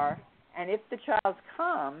the car, and if the child's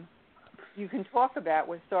calm, you can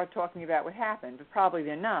start talking about what happened, but probably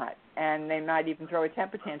they're not, and they might even throw a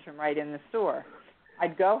temper tantrum right in the store.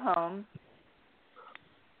 I'd go home,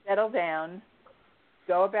 settle down,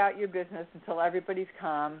 go about your business until everybody's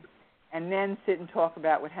calm, and then sit and talk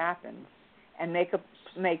about what happened, and make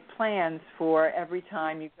plans for every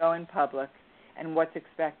time you go in public and what's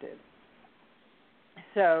expected,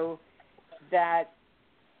 so that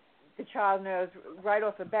the child knows right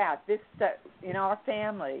off the bat, in our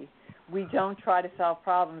family, we don't try to solve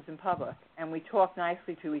problems in public, and we talk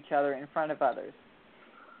nicely to each other in front of others.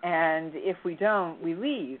 And if we don't, we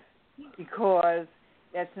leave, because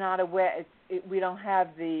that's not a way. We don't have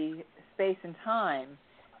the space and time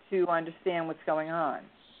to understand what's going on.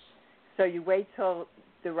 So you wait till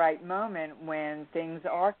the right moment when things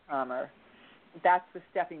are calmer. That's the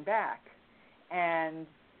stepping back. and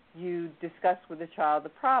you discuss with the child the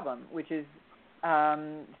problem, which is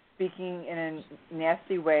speaking in a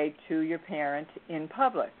nasty way to your parent in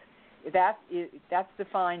public. That's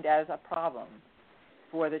defined as a problem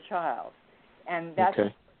for the child. And that's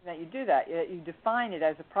that you do that. You define it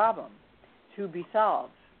as a problem to be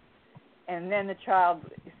solved. And then the child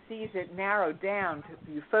sees it narrowed down.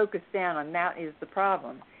 You focus down on that is the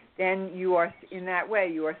problem. Then you are, in that way,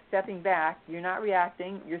 you are stepping back. You're not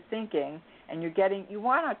reacting. You're thinking, and you're getting. We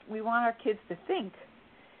want our kids to think,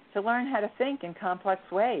 to learn how to think in complex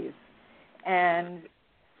ways. And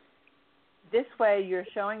this way, you're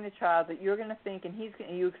showing the child that you're going to think, and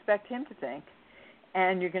you expect him to think,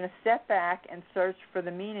 and you're going to step back and search for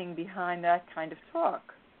the meaning behind that kind of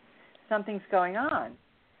talk. Something's going on.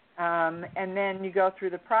 And then you go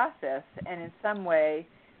through the process, and in some way,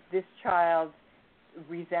 this child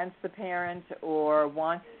resents the parent or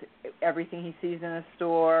wants everything he sees in a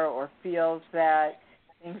store or feels that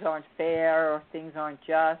things aren't fair or things aren't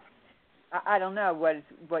just. I don't know what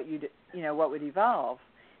would evolve,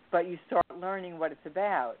 but you start learning what it's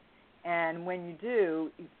about. And when you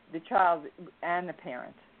do, the child and the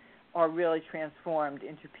parent are really transformed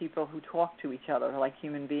into people who talk to each other like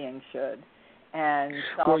human beings should. And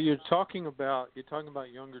well, you're talking about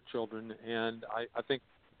younger children, and I think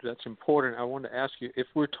that's important. I want to ask you, if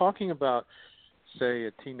we're talking about, say,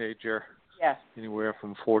 a teenager, anywhere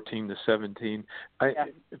from 14 to 17,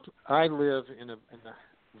 I live in a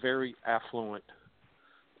very affluent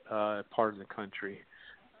part of the country,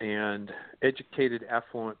 and educated,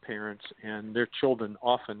 affluent parents and their children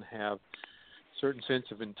often have a certain sense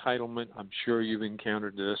of entitlement. I'm sure you've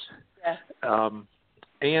encountered this. Yes.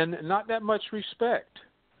 And not that much respect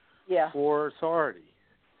for authority.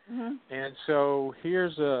 Mm-hmm. And so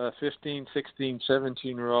here's a 15, 16,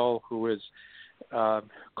 17-year-old who is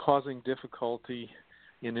causing difficulty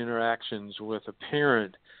in interactions with a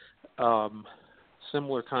parent,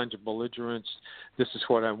 similar kinds of belligerence. This is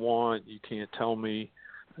what I want. You can't tell me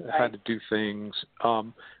how to do things.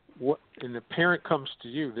 And the parent comes to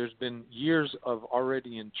you. There's been years of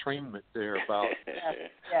already entrainment there about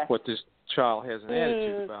what this child has an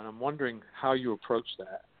attitude about. I'm wondering how you approach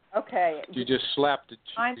that. Okay. Do you just slap the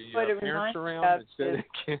parents around instead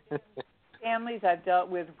of families I've dealt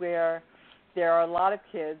with where there are a lot of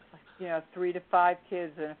kids, 3 to 5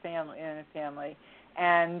 kids in a family,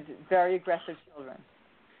 and very aggressive children.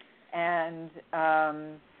 And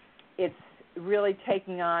it's really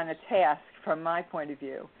taking on a task from my point of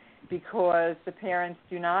view, because the parents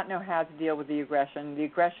do not know how to deal with the aggression. The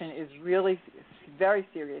aggression is really very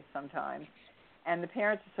serious sometimes, and the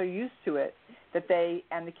parents are so used to it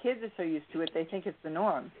and the kids are so used to it, they think it's the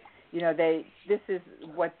norm. This is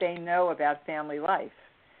what they know about family life.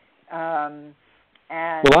 And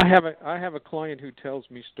well, I have a client who tells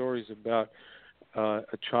me stories about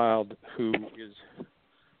a child who is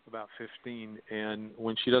about 15, and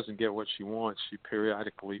when she doesn't get what she wants, she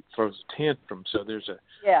periodically throws a tantrum. So there's a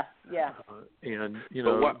and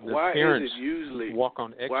the parents walk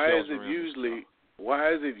on eggshells around.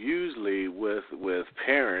 Why is it usually with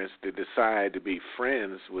parents that decide to be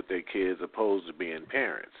friends with their kids opposed to being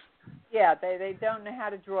parents? Yeah, they don't know how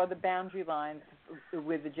to draw the boundary lines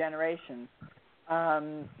with the generations,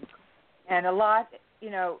 and a lot,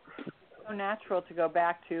 it's so natural to go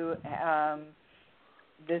back to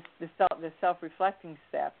the self-reflecting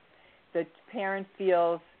step. The parent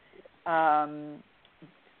feels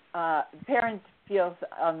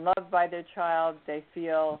unloved by their child. They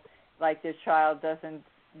feel like their child doesn't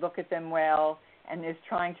look at them well, and is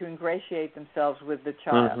trying to ingratiate themselves with the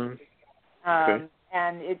child. Mm-hmm.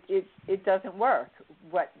 And it doesn't work.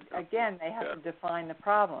 They have to define the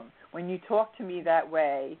problem. When you talk to me that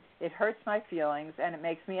way, it hurts my feelings and it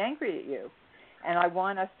makes me angry at you. And I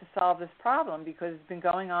want us to solve this problem because it's been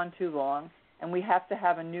going on too long, and we have to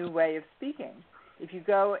have a new way of speaking. If you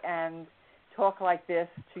go and talk like this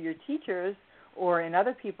to your teachers or in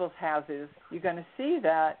other people's houses, you're going to see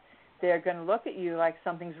that they're going to look at you like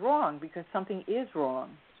something's wrong, because something is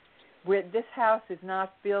wrong. This house is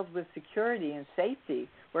not filled with security and safety.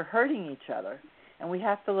 We're hurting each other, and we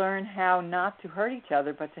have to learn how not to hurt each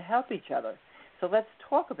other but to help each other. So let's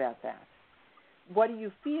talk about that. What do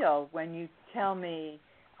you feel when you tell me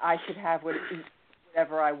I should have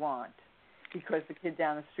whatever I want because the kid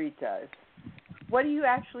down the street does? What are you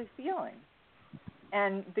actually feeling?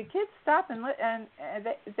 And the kids stop and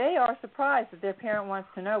they are surprised that their parent wants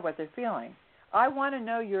to know what they're feeling. I want to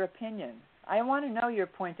know your opinion. I want to know your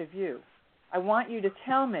point of view. I want you to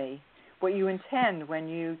tell me what you intend when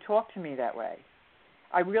you talk to me that way.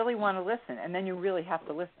 I really want to listen, and then you really have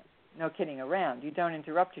to listen. No kidding around. You don't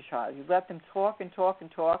interrupt your child. You let them talk and talk and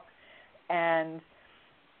talk, and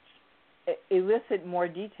elicit more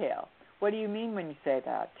detail. What do you mean when you say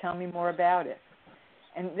that? Tell me more about it.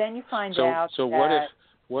 And then you find out. So that,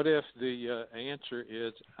 what if the answer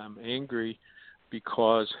is I'm angry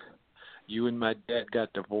because you and my dad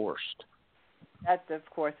got divorced? That, of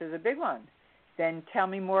course, is a big one. Then tell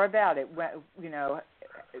me more about it. You know,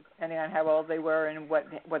 depending on how old they were and what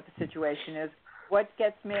the situation is. What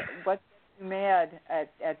gets you mad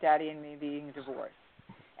at Daddy and me being divorced?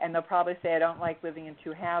 And they'll probably say, I don't like living in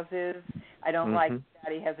two houses. I don't like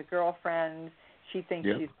Daddy has a girlfriend. She thinks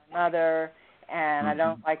she's my mother, and I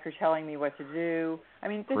don't like her telling me what to do. I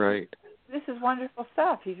mean, this is wonderful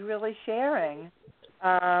stuff. He's really sharing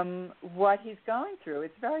what he's going through.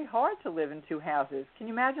 It's very hard to live in two houses. Can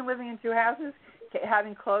you imagine living in two houses,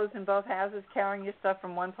 having clothes in both houses, carrying your stuff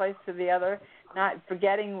from one place to the other, not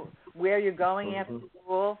forgetting where you're going after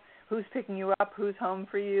school, who's picking you up, who's home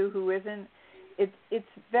for you, who isn't? It's a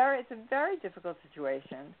very difficult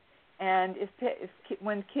situation. And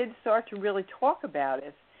when kids start to really talk about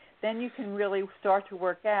it, then you can really start to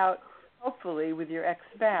work out, hopefully with your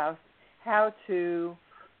ex-spouse, how to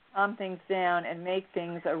calm things down and make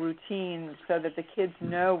things a routine so that the kids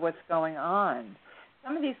know what's going on.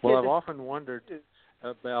 Some of these kids. Well, I've often wondered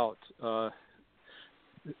about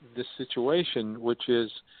this situation, which is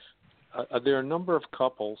there are a number of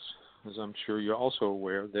couples, as I'm sure you're also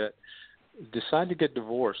aware, that decide to get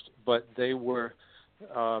divorced, but they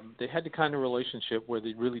had the kind of relationship where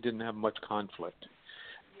they really didn't have much conflict.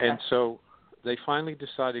 And so they finally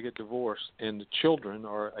decide to get divorced, and the children,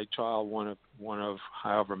 or a child, one of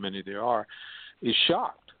however many there are, is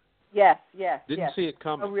shocked. Yes. Didn't see it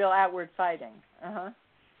coming. A real outward fighting.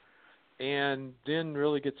 And then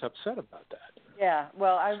really gets upset about that. Yeah,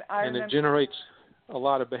 well, I and remember. It generates a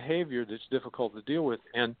lot of behavior that's difficult to deal with.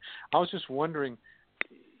 And I was just wondering,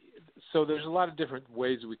 so there's a lot of different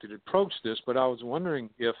ways we could approach this, but I was wondering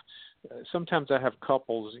if sometimes I have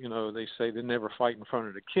couples, you know, they say they never fight in front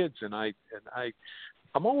of the kids, and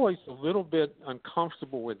I'm always a little bit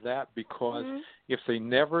uncomfortable with that because if they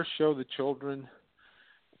never show the children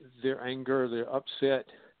their anger, their upset,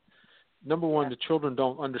 number one, the children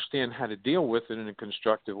don't understand how to deal with it in a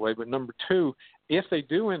constructive way, but number two, if they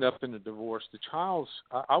do end up in a divorce,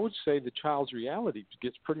 I would say the child's reality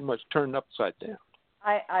gets pretty much turned upside down.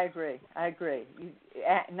 I agree.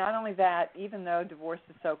 Not only that, even though divorce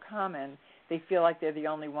is so common, they feel like they're the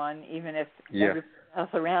only one, even if everyone else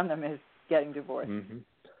around them is getting divorced.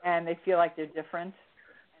 And they feel like they're different,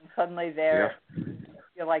 and suddenly they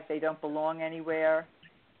feel like they don't belong anywhere,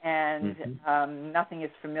 and nothing is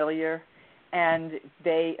familiar. And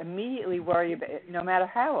they immediately worry, about, no matter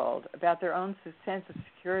how old, about their own sense of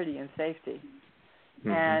security and safety.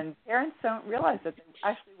 And parents don't realize that they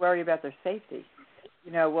actually worry about their safety.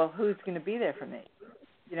 You know, well, who's going to be there for me?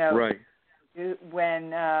 You know, when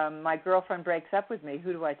my girlfriend breaks up with me,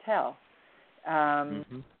 who do I tell?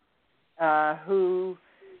 Who's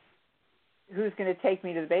going to take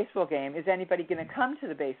me to the baseball game? Is anybody going to come to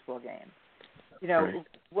the baseball game? You know,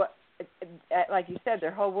 what? Like you said, their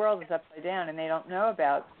whole world is upside down, and they don't know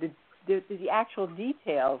about the actual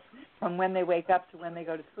details from when they wake up to when they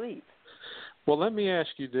go to sleep. Well, let me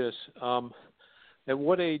ask you this. At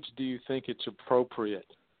what age do you think it's appropriate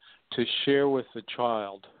to share with the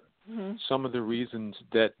child some of the reasons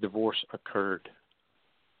that divorce occurred?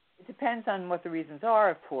 It depends on what the reasons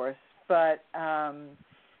are, of course, but I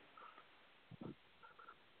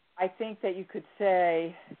think that you could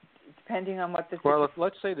say, depending on what the... Well,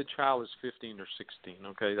 let's say the child is 15 or 16,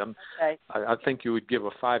 okay? I think you would give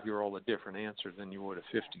a 5-year-old a different answer than you would a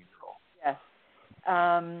 15-year-old. Yes.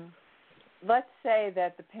 Let's say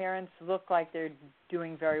that the parents look like they're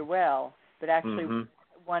doing very well, but actually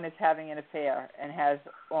one is having an affair and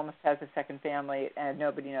almost has a second family, and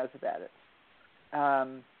nobody knows about it.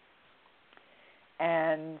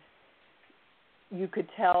 And you could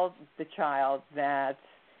tell the child that,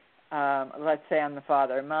 let's say I'm the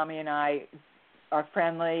father, Mommy and I are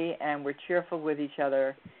friendly and we're cheerful with each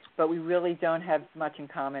other, but we really don't have much in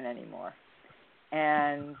common anymore.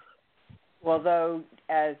 And although,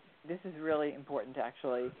 this is really important,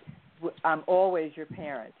 actually, I'm always your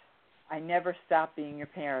parent. I never stop being your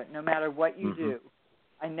parent, no matter what you do.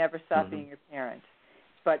 I never stop being your parent.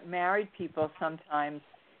 But married people sometimes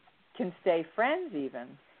can stay friends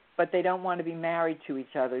even, but they don't want to be married to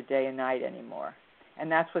each other day and night anymore.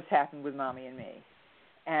 And that's what's happened with Mommy and me.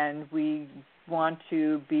 And we want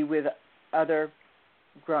to be with other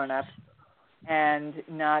grown-ups and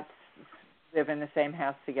not live in the same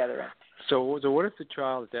house together. So what if the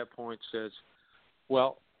child at that point says,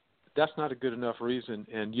 well, that's not a good enough reason,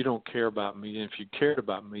 and you don't care about me, and if you cared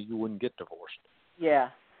about me, you wouldn't get divorced? Yeah.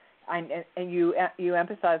 And you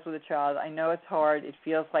emphasize with the child, I know it's hard. It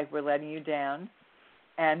feels like we're letting you down,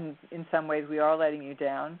 and in some ways we are letting you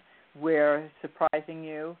down. We're surprising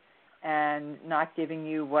you and not giving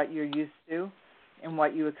you what you're used to and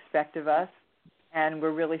what you expect of us, and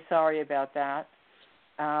we're really sorry about that.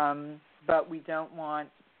 But we don't want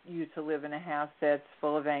you to live in a house that's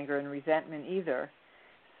full of anger and resentment either.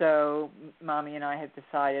 So Mommy and I have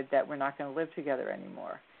decided that we're not going to live together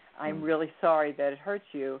anymore. I'm really sorry that it hurts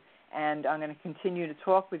you, and I'm going to continue to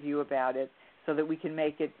talk with you about it so that we can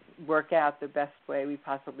make it work out the best way we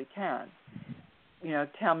possibly can.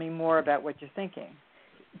 Tell me more about what you're thinking.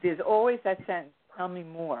 There's always that sentence, tell me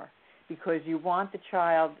more, because you want the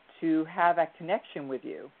child to have a connection with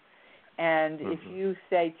you. And if you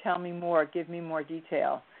say, tell me more, give me more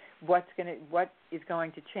detail, what is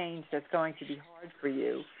going to change that's going to be hard for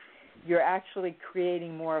you, you're actually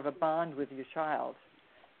creating more of a bond with your child.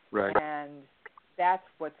 Right. And that's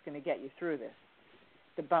what's going to get you through this,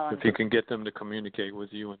 the bond. If you can get them to communicate with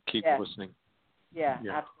you and keep listening. Yeah,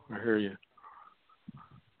 yeah, absolutely. I hear you.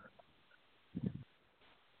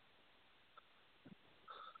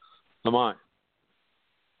 Lamont.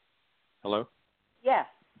 Hello? Yes.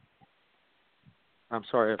 I'm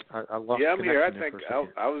sorry, I lost I'm here. I connection think there for a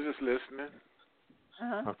second. I was just listening.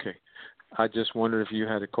 Uh-huh. Okay. I just wondered if you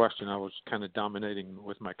had a question. I was kind of dominating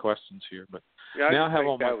with my questions here, but now I have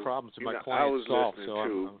all my problems with my clients solved. So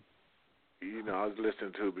I was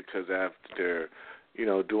listening to because after,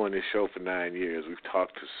 doing this show for 9 years, we've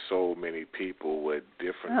talked to so many people with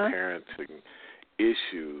different parenting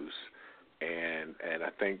issues, and I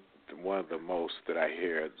think one of the most that I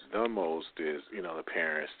hear the most is, the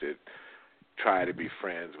parents that try to be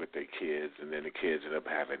friends with their kids, and then the kids end up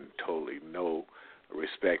having totally no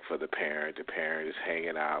respect for the parent. The parent is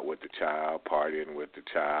hanging out with the child, partying with the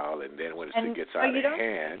child, and then when it gets out of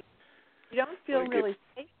hand, you don't feel really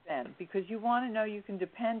safe then, because you want to know you can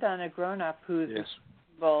depend on a grown-up who's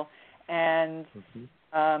responsible and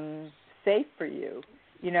safe for you.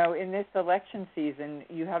 In this election season,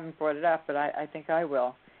 you haven't brought it up, but I think I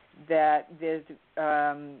will, that there's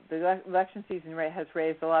the election season has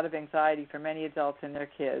raised a lot of anxiety for many adults and their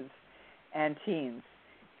kids and teens.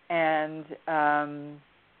 And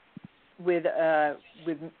with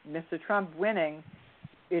Mr. Trump winning,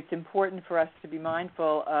 it's important for us to be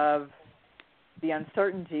mindful of the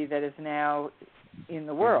uncertainty that is now in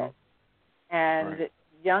the world. And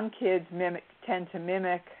young kids tend to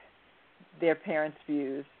mimic their parents'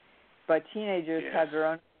 views, but teenagers have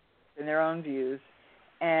their own views.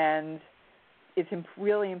 And it's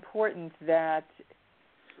really important that,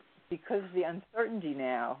 because of the uncertainty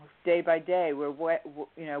now, day by day, we're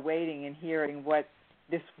waiting and hearing what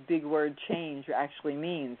this big word change actually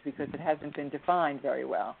means, because it hasn't been defined very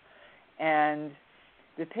well. And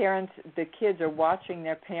the kids are watching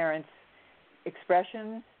their parents'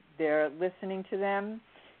 expressions. They're listening to them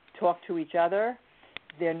talk to each other.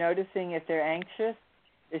 They're noticing if they're anxious.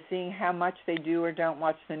 They're seeing how much they do or don't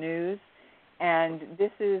watch the news. And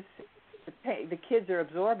this is the kids are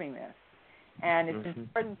absorbing this. And it's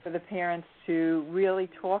important for the parents to really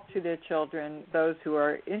talk to their children, those who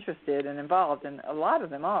are interested and involved, and a lot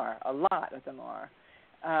of them are,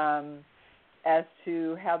 as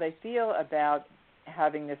to how they feel about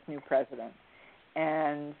having this new president.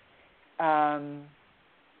 And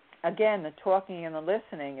again, the talking and the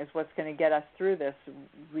listening is what's going to get us through this,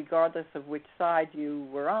 regardless of which side you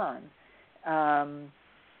were on.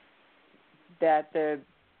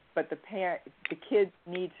 But the kids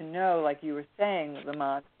need to know, like you were saying,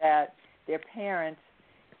 Lamont, that their parent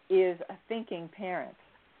is a thinking parent,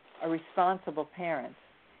 a responsible parent,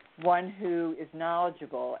 one who is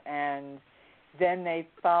knowledgeable, and then they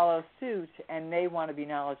follow suit and they want to be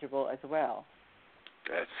knowledgeable as well.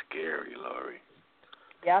 That's scary, Laurie.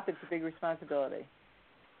 Yep, it's a big responsibility.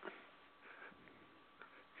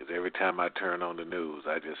 Because every time I turn on the news,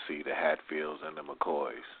 I just see the Hatfields and the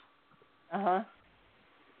McCoys. Uh-huh.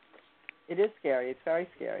 It is scary. It's very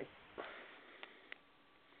scary.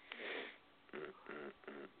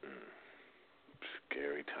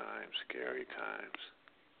 Scary times.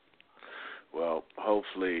 Well,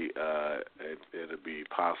 hopefully it'll be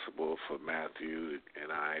possible for Matthew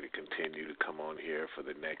and I to continue to come on here for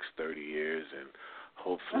the next 30 years, and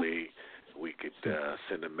hopefully we could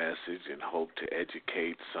send a message and hope to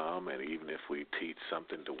educate some, and even if we teach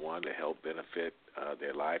something to one to help benefit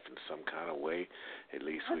their life in some kind of way, at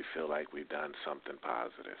least we feel like we've done something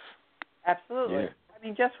positive. Absolutely. Yeah. I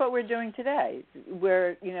mean, just what we're doing today.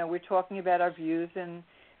 We're talking about our views and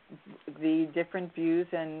the different views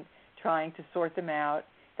and trying to sort them out.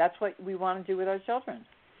 That's what we want to do with our children.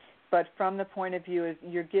 But from the point of view is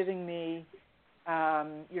you're giving me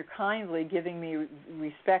you're kindly giving me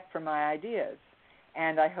respect for my ideas,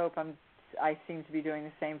 and I hope I seem to be doing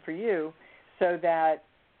the same for you, so that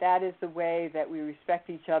is the way that we respect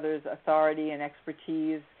each other's authority and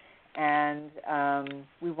expertise, and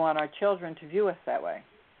we want our children to view us that way.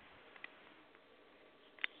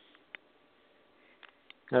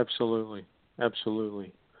 Absolutely.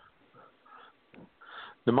 Absolutely.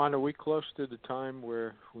 Lamont, are we close to the time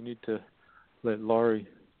where we need to let Laurie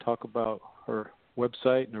talk about her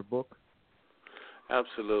website and her book?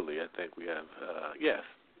 Absolutely. I think we have, yes,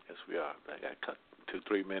 we are. I got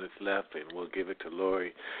 2-3 minutes left, and we'll give it to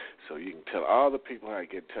Laurie so you can tell all the people how to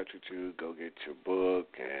get in touch with you, go get your book,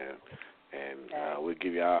 and we'll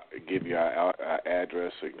give you our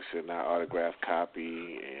address so you can send our autographed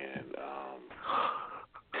copy, and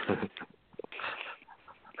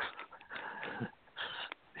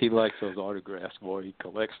he likes those autographs, boy. He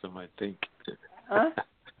collects them, I think. Well,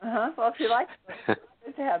 if you like it,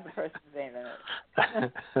 it's to have the person's name in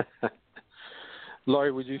it.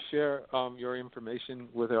 Laurie, would you share your information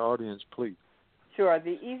with our audience, please? Sure.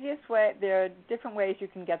 The easiest way, there are different ways you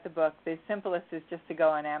can get the book. The simplest is just to go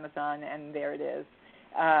on Amazon, and there it is.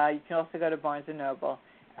 You can also go to Barnes & Noble.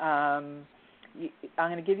 I'm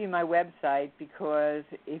going to give you my website, because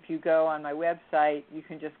if you go on my website, you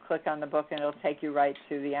can just click on the book, and it'll take you right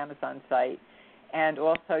to the Amazon site. And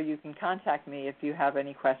also you can contact me if you have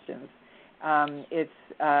any questions. It's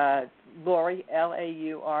Laurie,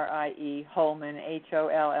 Laurie, Holman,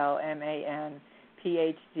 HOLLMAN,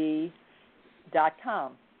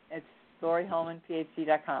 PhD.com. It's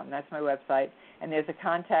LaurieHolmanPhD.com. That's my website. And there's a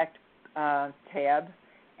contact tab,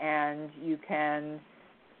 and you can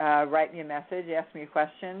write me a message, ask me a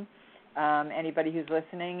question. Anybody who's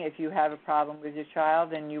listening, if you have a problem with your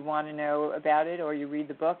child and you want to know about it, or you read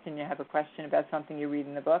the book and you have a question about something you read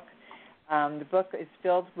in the book, the book is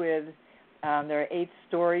filled with, there are 8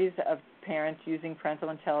 stories of parents using parental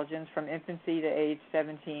intelligence from infancy to age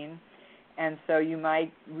 17. And so you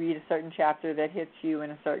might read a certain chapter that hits you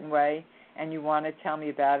in a certain way, and you want to tell me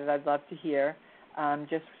about it. I'd love to hear.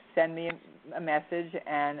 Just send me a message,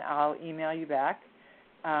 and I'll email you back.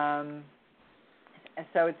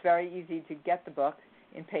 So it's very easy to get the book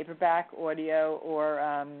in paperback, audio, or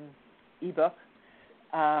ebook.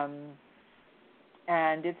 And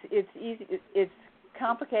it's easy. It's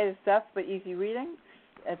complicated stuff, but easy reading.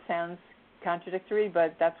 It sounds contradictory,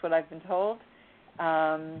 but that's what I've been told.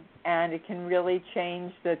 And it can really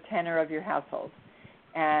change the tenor of your household.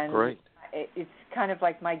 And great. It's kind of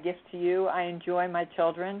like my gift to you. I enjoy my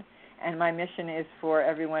children, and my mission is for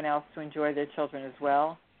everyone else to enjoy their children as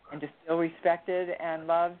well, and to feel respected and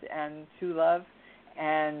loved and to love.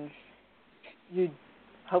 And you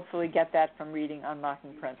hopefully get that from reading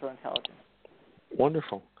Unlocking Parental Intelligence.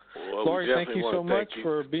 Wonderful. Well, Laurie, thank you so much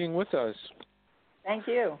for being with us. Thank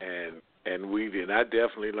you. And I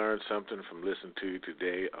definitely learned something from listening to you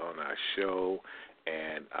today on our show.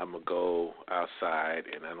 And I'm going to go outside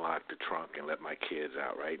and unlock the trunk and let my kids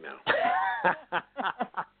out right now.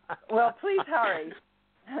 Well, please hurry.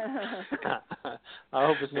 I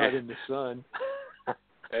hope it's not in the sun.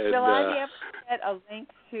 And, will I be able to get a link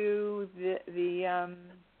to the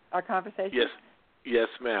our conversation? Yes,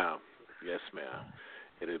 ma'am. Yes, ma'am.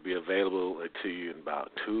 It'll be available to you in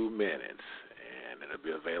about 2 minutes, and it'll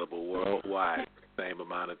be available worldwide same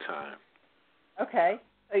amount of time. Okay.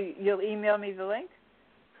 So you'll email me the link?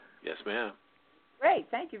 Yes, ma'am. Great.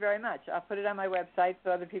 Thank you very much. I'll put it on my website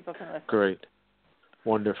so other people can listen. Great.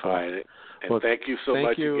 Wonderful. All right. And thank you so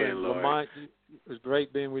much again, Laurie. Lamont, it was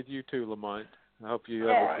great being with you too, Lamont. I hope you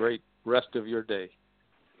have a great rest of your day.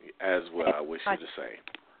 As well. I wish you the same.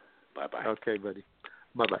 Bye-bye. Okay, buddy.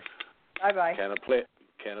 Bye-bye. Bye-bye.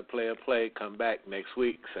 Can a player play? Come back next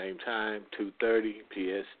week, same time, 2:30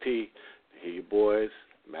 PST. Hear your boys,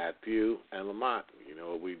 Matthew and Lamont. You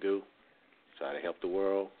know what we do. Try to help the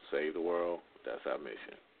world, save the world. That's our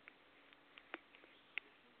mission.